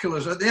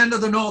binoculars at the end of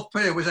the North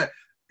Pier. We say,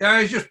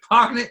 yeah, he's just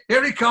parking it.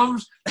 Here he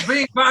comes.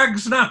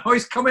 Beanbags now.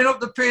 He's coming up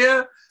the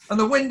pier, and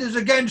the wind is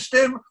against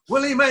him.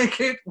 Will he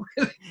make it?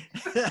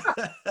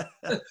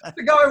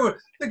 The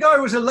guy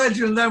was a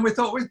legend. Then we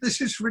thought, this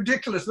is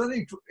ridiculous.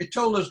 Then he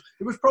told us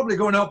he was probably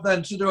going up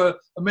then to do a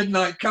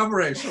midnight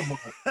cabaret somewhere.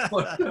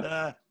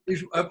 But,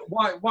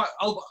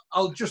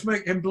 I'll just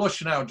make him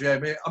blush now,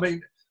 Jamie. I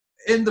mean,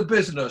 in the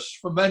business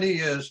for many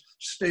years,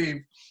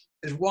 Steve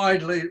is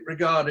widely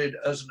regarded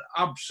as an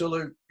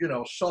absolute,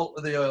 salt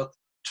of the earth,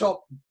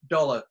 top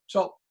dollar,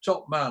 top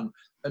man.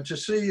 And to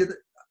see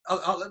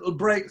a little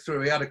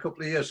breakthrough he had a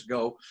couple of years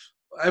ago,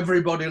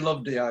 everybody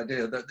loved the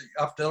idea that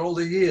after all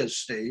the years,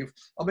 Steve,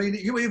 I mean,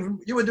 you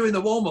were doing the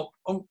warm-up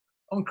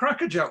on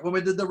Crackerjack when we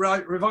did the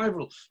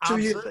revival 2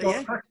 years ago.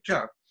 Yeah.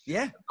 Crackerjack.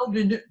 Yeah.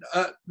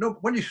 No,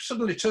 when you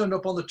suddenly turned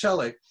up on the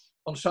telly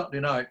on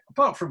Saturday night,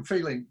 apart from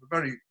feeling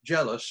very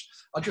jealous,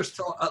 I just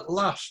thought at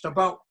last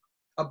about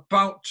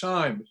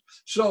time.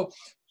 So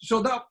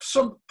that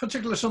some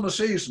particular summer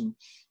season,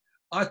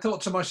 I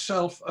thought to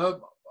myself,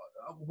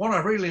 what I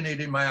really need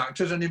in my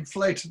act is an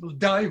inflatable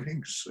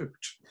diving suit.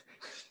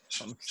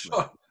 So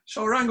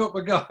I rang up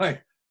a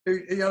guy.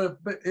 He had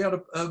a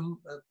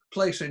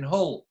place in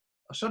Hull.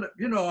 I said,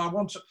 I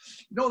want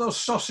those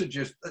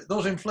sausages,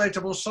 those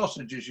inflatable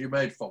sausages you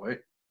made for me,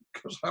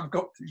 because I've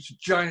got these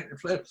giant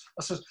inflatable.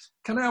 I said,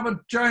 can I have a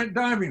giant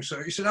diving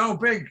suit? He said, how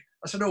big?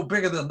 I said, no,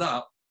 bigger than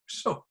that.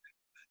 So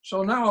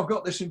now I've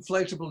got this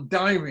inflatable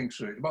diving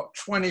suit, about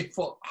 20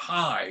 foot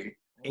high.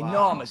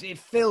 Enormous. Wow. It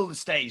filled the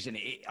stage, didn't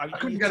it? I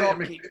couldn't get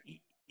it.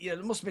 Yeah,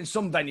 there must have been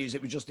some venues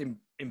it was just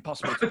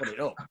impossible to put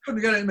it up. I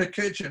couldn't get it in my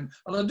kitchen,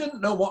 and I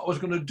didn't know what I was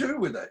going to do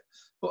with it.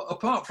 But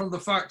apart from the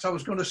fact I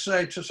was going to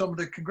say to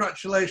somebody,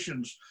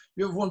 congratulations,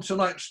 you've won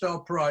tonight's Star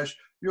Prize.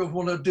 You've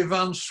won a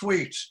divan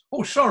suite.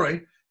 Oh,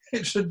 sorry,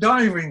 it's a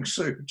diving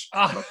suit.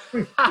 Oh.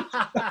 And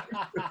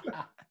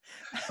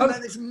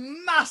then it's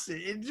massive.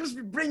 It just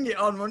bring it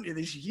on, wouldn't you?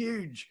 This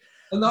huge.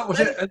 And that was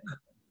it.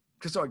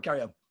 Sorry,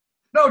 carry on.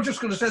 No, I was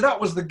just going to say that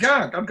was the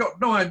gag. I've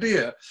got no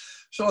idea.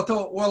 So I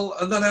thought, well,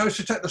 and then I used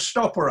to take the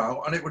stopper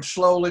out and it would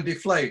slowly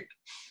deflate.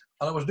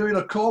 And I was doing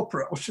a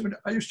corporate.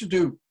 I used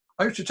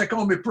to take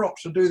all my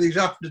props and do these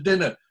after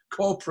dinner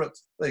corporate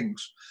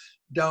things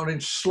down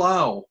in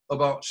Slough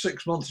about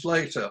 6 months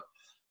later.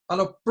 And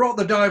I brought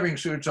the diving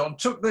suit on,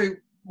 took the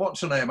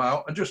what's her name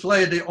out and just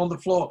laid it on the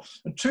floor.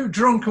 And 2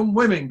 drunken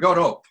women got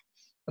up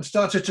and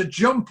started to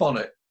jump on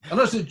it.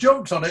 And as they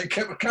jumped on it, it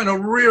kept kind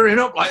of rearing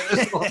up like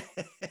this.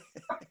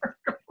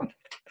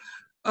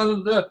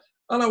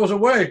 And I was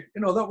away,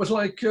 that was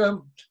like,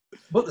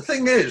 but the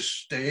thing is,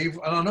 Steve,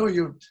 and I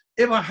know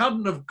if I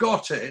hadn't have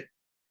got it,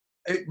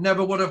 it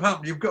never would have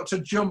happened. You've got to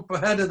jump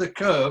ahead of the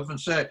curve and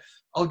say,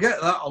 I'll get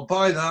that, I'll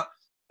buy that,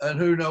 and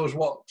who knows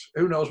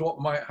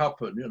what might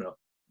happen,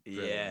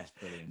 Yeah.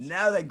 Brilliant.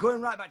 Now they're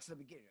going right back to the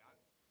beginning.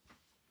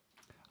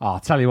 Oh, I'll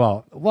tell you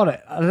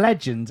what a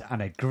legend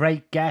and a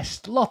great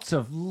guest. Lots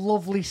of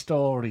lovely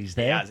stories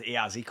there. He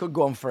has. He could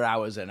go on for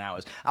hours and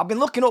hours. I've been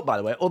looking up, by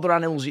the way, other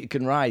animals that you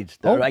can ride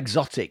that are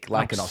exotic,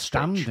 like an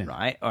ostrich,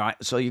 right? All right.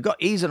 So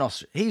he's an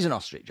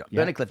ostrich jockey.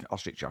 Bernie Clifton,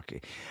 ostrich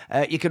jockey.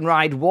 You can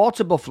ride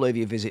water buffalo if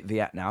you visit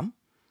Vietnam.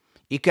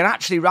 You can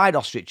actually ride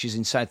ostriches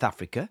in South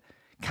Africa.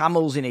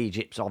 Camels in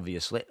Egypt,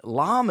 obviously.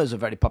 Llamas are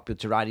very popular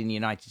to ride in the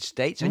United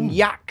States, and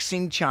yaks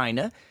in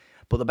China.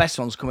 But the best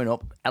one's coming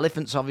up.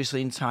 Elephants,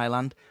 obviously, in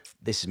Thailand.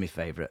 This is my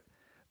favourite.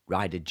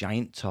 Ride a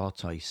giant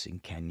tortoise in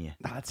Kenya.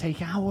 That'd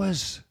take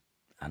hours.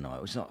 I know,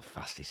 it was not the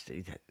fastest.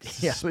 Speed,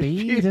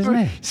 isn't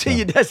it? See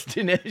your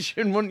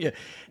destination, wouldn't you?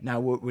 Now,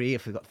 we're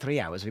here. We've got 3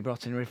 hours. We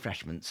brought in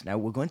refreshments. Now,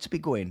 we're going to be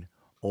going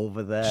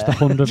over there.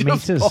 Just 100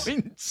 metres.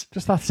 Points.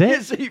 Just that's it.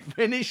 You see,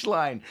 finish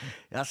line.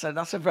 That's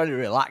a very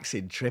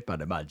relaxing trip,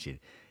 I'd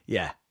imagine.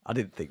 Yeah. I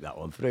didn't think that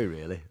one through,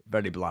 really.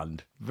 Very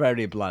bland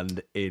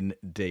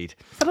indeed.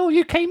 Is that all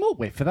you came up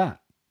with for that?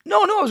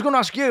 No, I was going to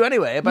ask you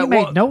anyway about you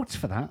made notes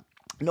for that.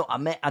 No,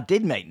 I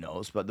did make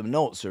notes, but the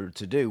notes are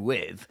to do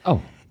with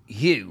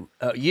you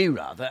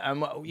rather,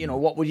 and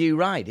what would you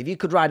ride if you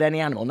could ride any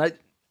animal? Now,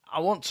 I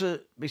want to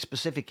be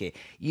specific here.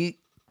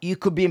 You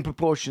could be in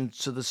proportion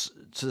to the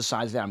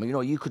size of the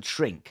animal. You could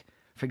shrink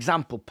For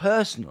example,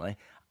 personally,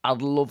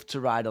 I'd love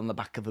to ride on the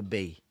back of a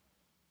bee.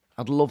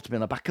 I'd love to be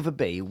on the back of a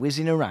bee,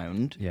 whizzing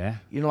around. Yeah.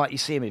 You know, like you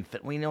see them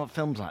in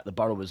films like The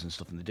Borrowers and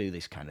stuff, and they do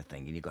this kind of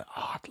thing, and you go,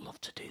 oh, I'd love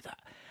to do that.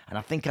 And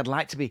I think I'd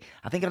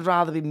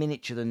rather be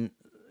miniature than,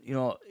 you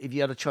know, if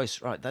you had a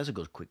choice. Right, there's a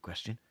good quick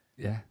question.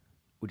 Yeah.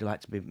 Would you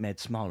like to be made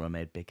smaller or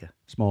made bigger?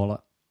 Smaller.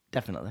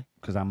 Definitely.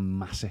 Because I'm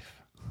massive.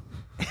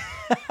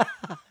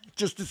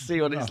 Just to see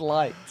what it's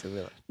like to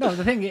be like. No,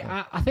 the thing is,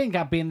 I think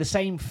I'd be in the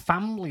same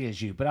family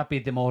as you, but I'd be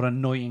the more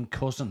annoying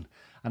cousin,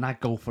 and I'd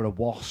go for a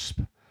wasp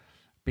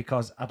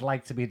because I'd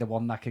like to be the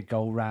one that could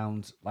go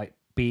round like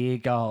beer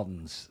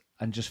gardens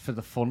and just for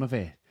the fun of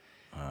it.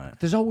 Right.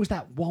 There's always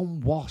that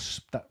one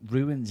wasp that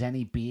ruins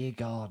any beer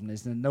garden,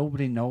 isn't there?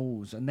 Nobody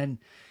knows, and then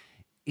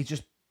he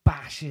just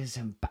bashes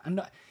and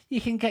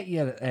you can get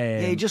your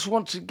yeah, you just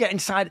want to get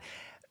inside.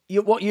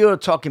 What you're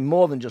talking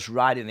more than just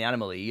riding the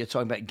animal. You're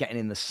talking about getting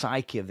in the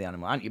psyche of the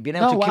animal, aren't you? Being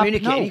able to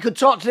communicate. No. You could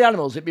talk to the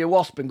animals. It'd be a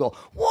wasp and go,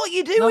 "What are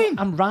you doing?"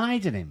 No, I'm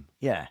riding him.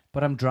 Yeah,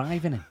 but I'm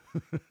driving him.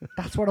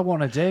 That's what I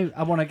want to do.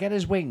 I want to get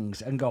his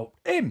wings and go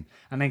him,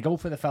 and then go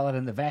for the fella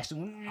in the vest.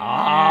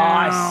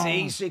 I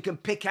see. So you can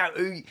pick out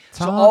who.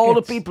 So all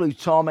the people who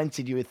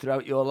tormented you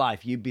throughout your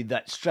life, you'd be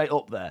that straight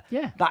up there.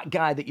 Yeah. That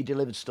guy that you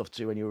delivered stuff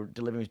to when you were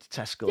delivering to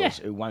Tesco's,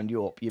 who wound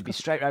you up, you'd be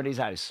straight around his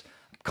house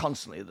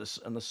constantly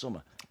in the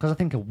summer. Because I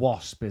think a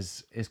wasp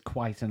is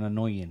quite an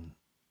annoying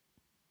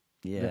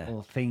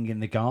little thing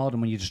in the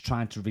garden when you're just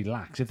trying to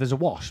relax. If there's a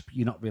wasp,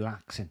 you're not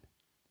relaxing.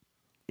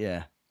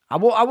 Yeah. I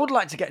would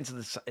like to get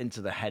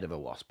into the head of a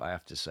wasp, I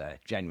have to say,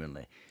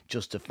 genuinely,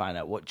 just to find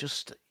out what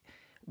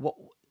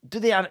do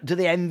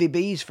they envy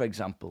bees, for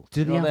example?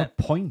 Do they have a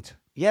point?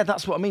 Yeah,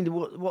 that's what I mean.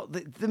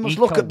 They must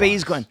look at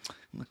bees going,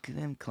 look at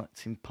them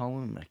collecting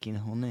pollen, making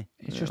honey.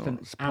 It's just an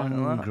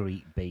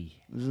angry bee.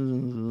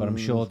 But I'm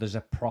sure there's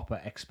a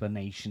proper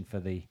explanation for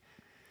the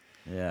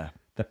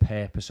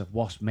purpose of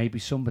wasp. Maybe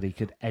somebody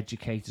could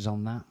educate us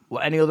on that.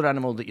 Well, any other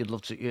animal that you'd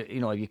love to,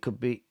 you could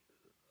be,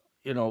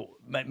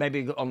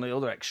 maybe on the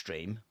other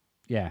extreme.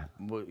 Yeah.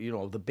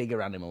 The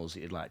bigger animals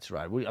that you'd like to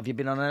ride. Have you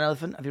been on an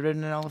elephant? Have you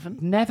ridden an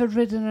elephant? Never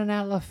ridden an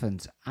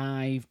elephant.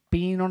 I've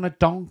been on a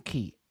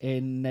donkey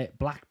in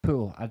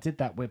Blackpool. I did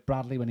that with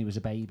Bradley when he was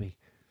a baby.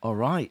 All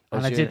right.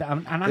 And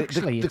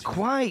actually... They're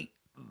quite,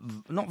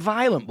 not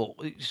violent, but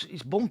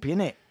it's bumpy,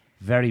 isn't it?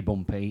 Very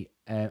bumpy.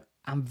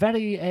 I'm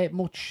very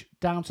much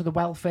down to the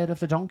welfare of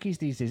the donkeys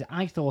these days.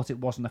 I thought it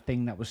wasn't a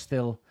thing that was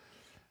still,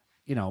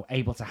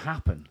 able to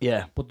happen.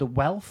 Yeah. But the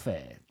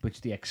welfare, which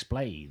they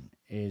explain,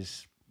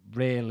 is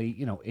really,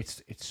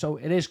 it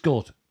is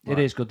good. Right.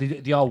 It is good.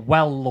 They are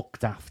well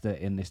looked after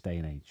in this day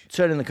and age.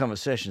 Turning the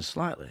conversation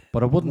slightly.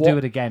 But I wouldn't do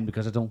it again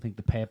because I don't think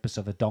the purpose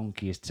of a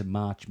donkey is to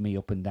march me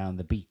up and down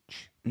the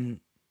beach.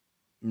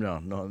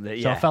 No.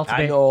 Yeah. So I felt a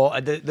bit... I know. I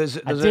did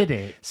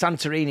it.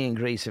 Santorini in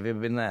Greece, have you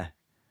ever been there?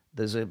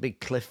 There's a big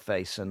cliff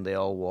face and they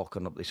all walk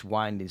on up this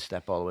winding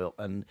step all the way up.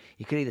 And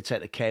you can either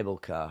take the cable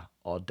car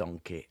or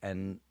donkey.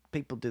 And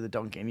people do the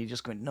donkey and you're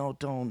just going, no,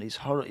 don't. It's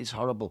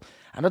horrible.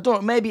 And I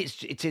don't... Maybe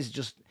it is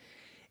just...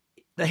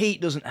 The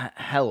heat doesn't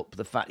help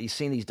the fact you've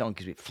seen these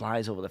donkeys with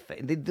flies over their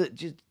face.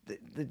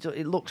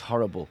 It looks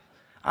horrible.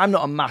 I'm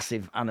not a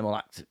massive animal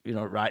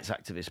rights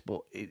activist,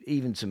 but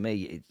even to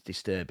me, it's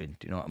disturbing.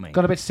 Do you know what I mean?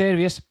 Got a bit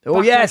serious.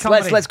 Oh yes,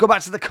 let's go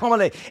back to the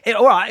comedy.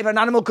 All right, if an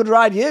animal could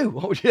ride you,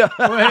 what would you?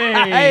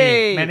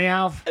 Hey, many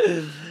have.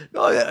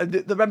 Oh,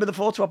 remember the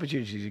photo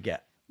opportunities you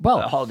get.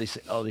 Well, all this.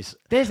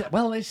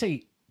 Let's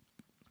see.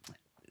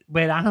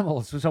 We're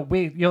animals. So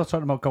you're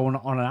talking about going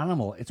on an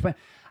animal. It's when.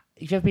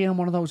 If you've been on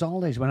one of those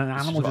holidays when an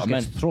animal just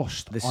gets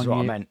thrust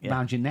around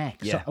your neck.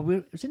 Yeah. So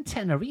it was in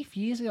Tenerife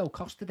years ago,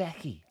 Costa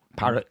Decky.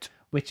 Parrot.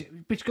 Which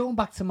going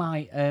back to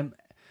my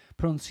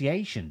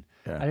pronunciation,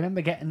 I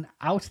remember getting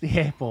out of the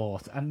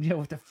airport and,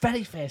 the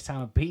very first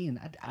time I've been,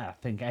 I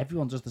think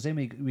everyone does the same.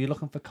 We're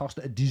looking for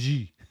Costa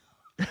Decky.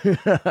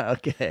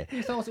 Okay.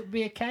 You thought it would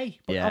be okay,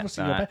 but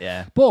obviously you're better.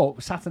 Yeah. But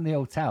we sat in the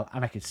hotel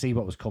and I could see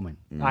what was coming.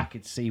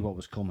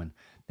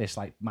 This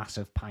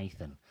massive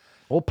python.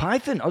 Oh,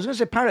 python. I was going to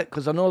say parrot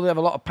because I know they have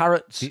a lot of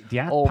parrots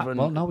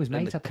over his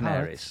mate had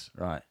Canaries.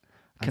 Right.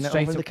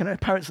 The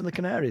parrots and the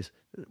canaries.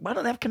 Why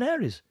don't they have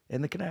canaries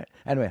in the canary?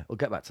 Anyway, we'll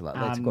get back to that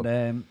later.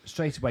 And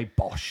straight away,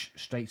 Bosch,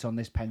 straight on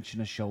this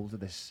pensioner's shoulder,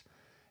 this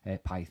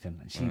python.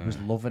 And she was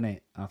loving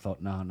it. I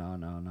thought,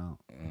 no.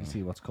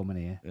 See what's coming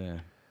here. Yeah.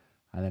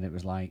 And then it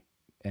was like,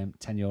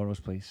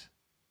 €10, please.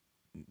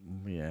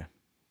 Yeah.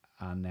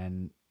 And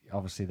then,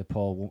 obviously, the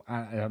poor woman...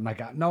 I'm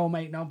like, no,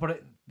 mate, no.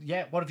 But,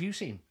 what have you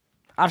seen?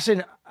 I've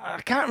seen, I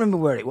can't remember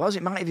where it was.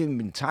 It might have even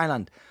been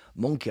Thailand.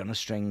 Monkey on a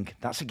string.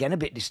 That's again a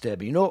bit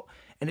disturbing,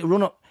 And it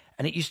run up,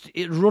 and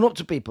it'd run up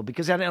to people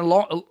because they had a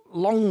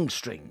long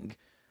string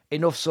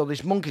enough so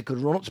this monkey could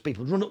run up to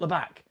people, run up the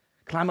back,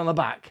 climb on the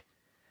back,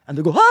 and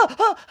they go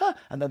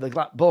and then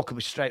the boat could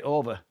be straight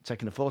over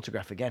taking a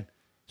photograph again.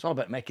 It's all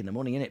about making the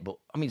money in it, but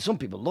I mean, some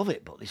people love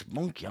it, but this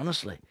monkey,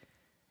 honestly,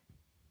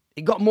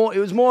 it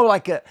was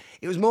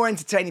more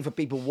entertaining for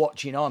people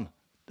watching on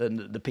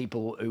than the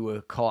people who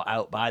were caught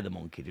out by the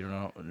monkey. Do you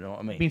know what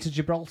I mean? Been to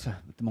Gibraltar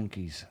with the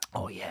monkeys.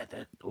 Oh yeah,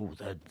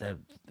 they're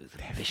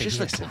vicious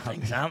little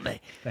things, aren't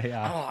they? They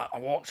are. I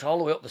walked all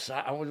the way up the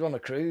side. I was on a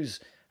cruise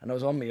and I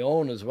was on my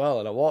own as well,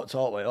 and I walked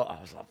all the way up. I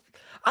was like,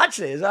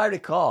 actually, as I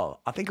recall,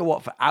 I think I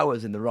walked for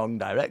hours in the wrong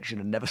direction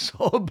and never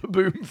saw a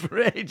baboon for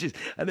ages.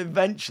 And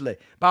eventually,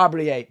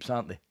 Barbary apes,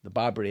 aren't they? The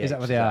Barbary apes. Is that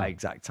what they are? The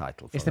exact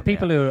title. For It's the them,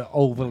 people who are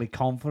overly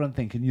confident,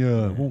 thinking,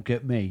 "Yeah, it won't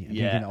get me," and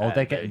thinking, "Oh,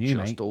 they're getting you,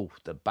 mate."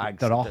 The bags,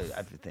 They're off.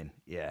 everything.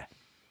 Yeah.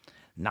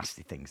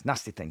 Nasty things.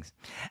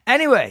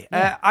 Anyway,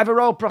 I have a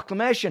royal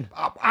proclamation.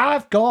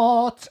 I've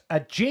got a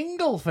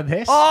jingle for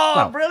this. Oh,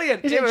 Well,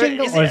 brilliant. Is it a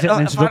jingle or is it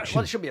an introduction?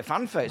 Well, it should be a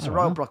fanfare. It's a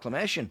royal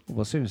proclamation.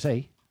 We'll soon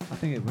see. I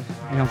think it was.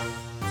 Hang on.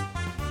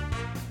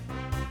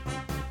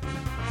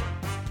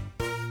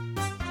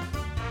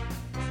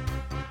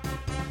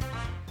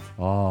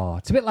 Oh,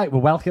 it's a bit like we're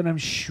welcoming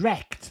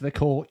Shrek to the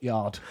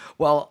courtyard.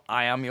 Well,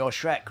 I am your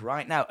Shrek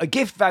right now. A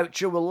gift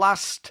voucher will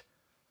last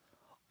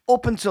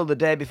up until the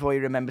day before you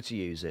remember to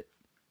use it.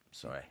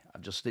 Sorry,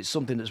 it's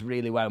something that's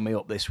really wound me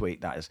up this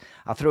week, that is.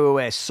 I threw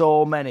away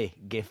so many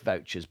gift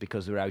vouchers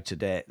because they were out of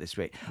date this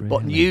week. Really?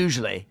 But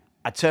usually,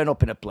 I turn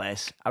up in a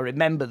place, I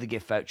remember the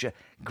gift voucher,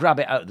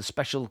 grab it out of the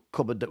special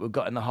cupboard that we've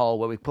got in the hall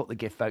where we put the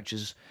gift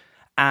vouchers,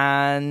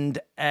 and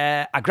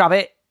I grab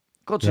it,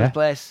 go to the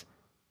place.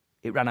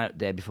 It ran out the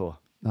day before.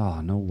 Oh,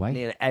 no way.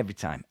 Nearly every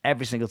time.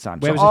 Every single time.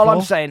 Where So was it all for?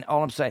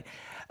 I'm saying,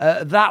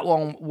 that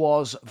one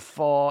was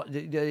for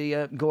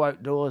the Go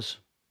Outdoors.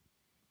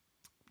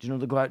 Do you know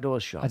the Go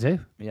Outdoors shop? I do.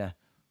 Yeah.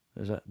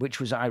 Which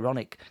was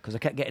ironic, because I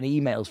kept getting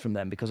emails from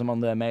them because I'm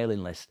on their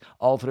mailing list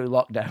all through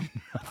lockdown.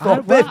 I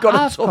thought, they've got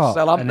a tough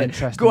sell, haven't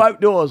they? Go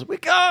Outdoors. We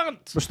can't.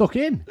 We're stuck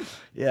in.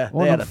 Yeah,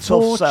 What they had an a tough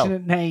sell.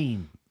 unfortunate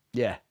name.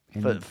 Yeah,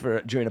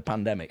 for during a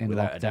pandemic,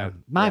 without a doubt.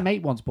 My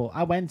mate once bought.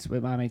 I went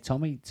with my mate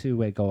Tommy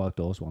to Go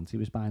Outdoors once. He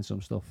was buying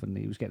some stuff and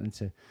he was getting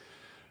into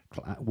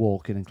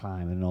walking and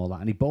climbing and all that.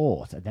 And he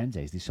bought, at them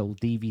days, they sold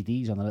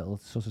DVDs on a little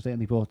sort of thing.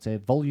 And he bought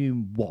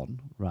volume 1,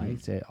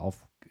 right,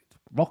 of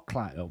rock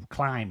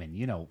climbing,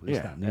 this,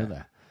 that, and the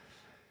other.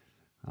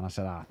 And I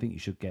said, I think you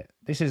should get.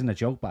 This isn't a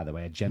joke, by the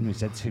way. I genuinely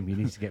said to him, you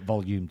need to get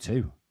volume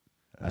 2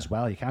 as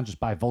well. You can't just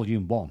buy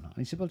volume 1. And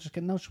he said, well, just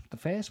get the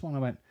first one. I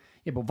went,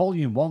 yeah, but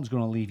volume 1's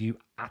going to leave you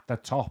at the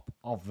top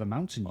of the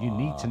mountain. You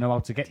need to know how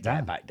to get down.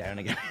 Get back down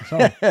again. So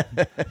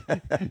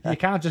you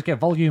can't just get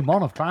volume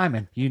 1 of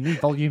climbing. You need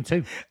volume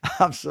 2.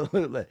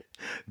 Absolutely.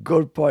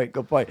 Good point.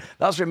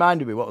 That's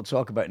reminded me what we'll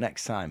talk about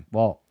next time.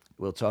 What?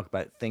 We'll talk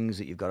about things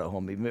that you've got at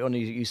home. Only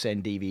you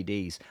saying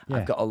DVDs. Yeah.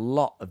 I've got a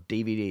lot of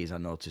DVDs, I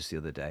noticed the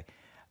other day,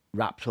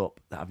 wrapped up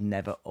that I've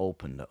never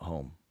opened at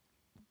home.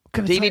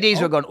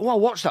 DVDs were going, I'll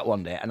watch that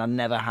one day, and I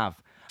never have.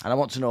 And I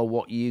want to know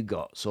what you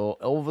got. So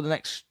over the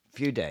next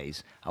few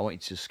days, I want you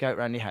to scout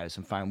around your house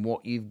and find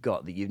what you've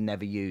got that you've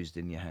never used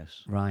in your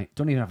house. Right.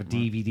 Don't even have a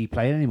DVD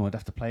player anymore. I'd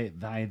have to play it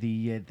via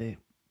the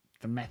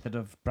method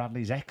of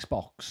Bradley's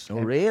Xbox. Oh,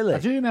 really? I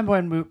do remember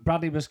when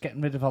Bradley was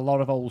getting rid of a lot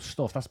of old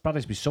stuff. That's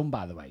Bradley's my son,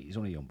 by the way. He's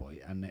only a young boy.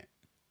 And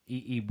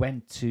he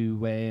went to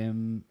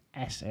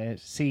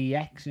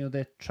CEX,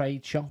 the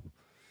trade shop.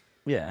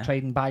 Yeah.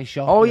 Trade and buy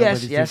shop. Oh, where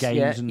yes, they do yes,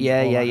 games and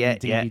yeah,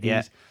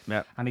 DVDs.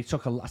 Yeah. And he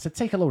took I said,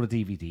 take a load of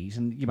DVDs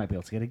and you might be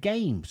able to get a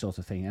game sort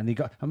of thing. And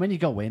when you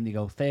go in, they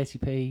go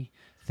 30p,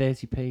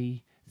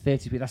 30p,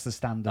 30p. That's the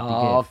standard they give.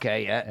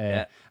 Okay,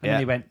 yeah. And then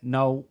he went,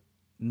 no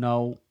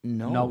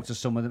to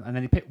some of them. And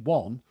then he picked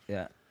one.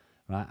 Yeah.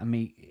 Right.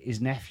 And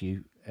his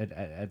nephew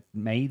had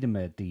made him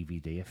a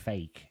DVD, a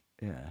fake.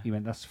 Yeah. He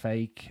went, that's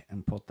fake,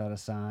 and put that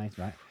aside.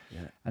 Right.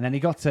 Yeah. And then he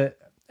got to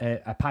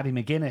a Paddy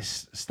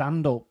McGuinness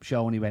stand-up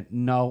show, and he went,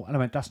 no. And I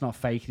went, that's not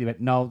fake. And he went,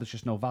 no, there's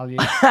just no value.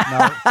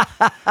 No.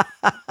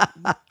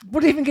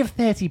 Would even give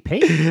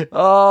 30p.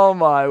 Oh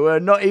my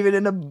word! Not even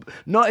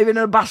in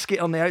a basket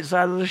on the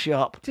outside of the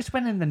shop. Just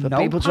went in the For no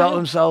people to pile. help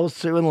themselves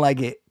to and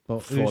leg it.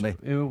 But funny.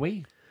 Who are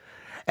we?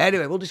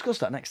 Anyway, we'll discuss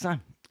that next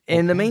time.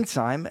 In the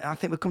meantime, I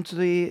think we've come to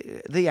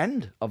the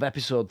end of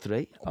episode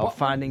 3 of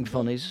Finding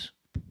Funnies.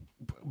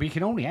 We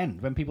can only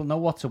end when people know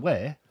what to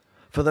wear.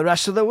 For the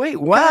rest of the week.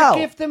 Can Well, I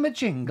give them a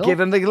jingle? give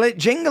them the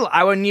jingle,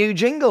 our new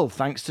jingle,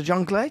 thanks to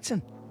John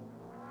Clayton.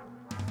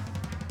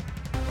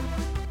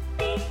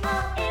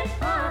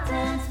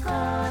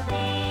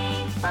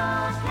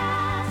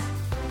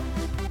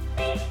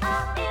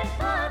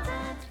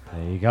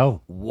 There you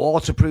go.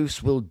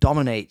 Waterproofs will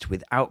dominate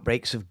with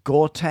outbreaks of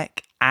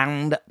Gore-Tex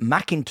and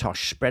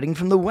Macintosh spreading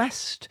from the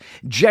west.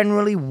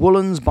 Generally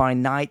woolens by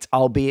night,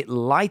 albeit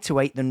lighter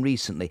weight than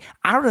recently.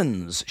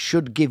 Aarons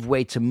should give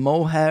way to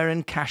mohair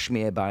and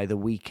cashmere by the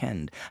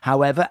weekend.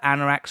 However,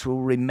 anoraks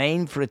will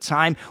remain for a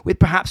time, with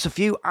perhaps a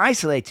few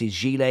isolated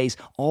gilets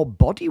or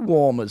body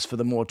warmers for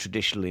the more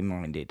traditionally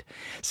minded.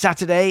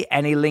 Saturday,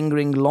 any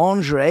lingering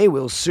lingerie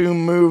will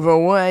soon move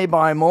away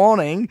by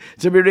morning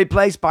to be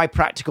replaced by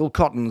practical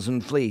cottons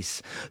and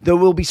fleece. There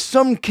will be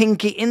some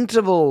kinky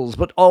intervals,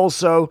 but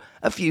also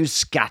a few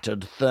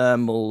scattered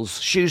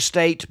thermals, shoe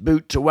state,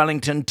 boot to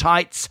Wellington,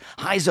 tights,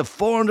 highs of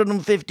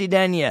 450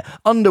 denier,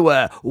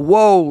 underwear,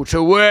 whoa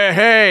to where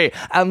hey,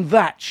 and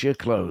that's your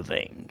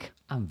clothing.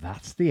 And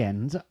that's the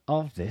end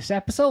of this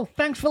episode.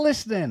 Thanks for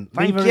listening.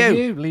 Thank leave a you.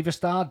 review, leave a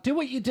star, do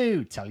what you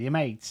do, tell your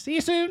mates. See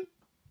you soon.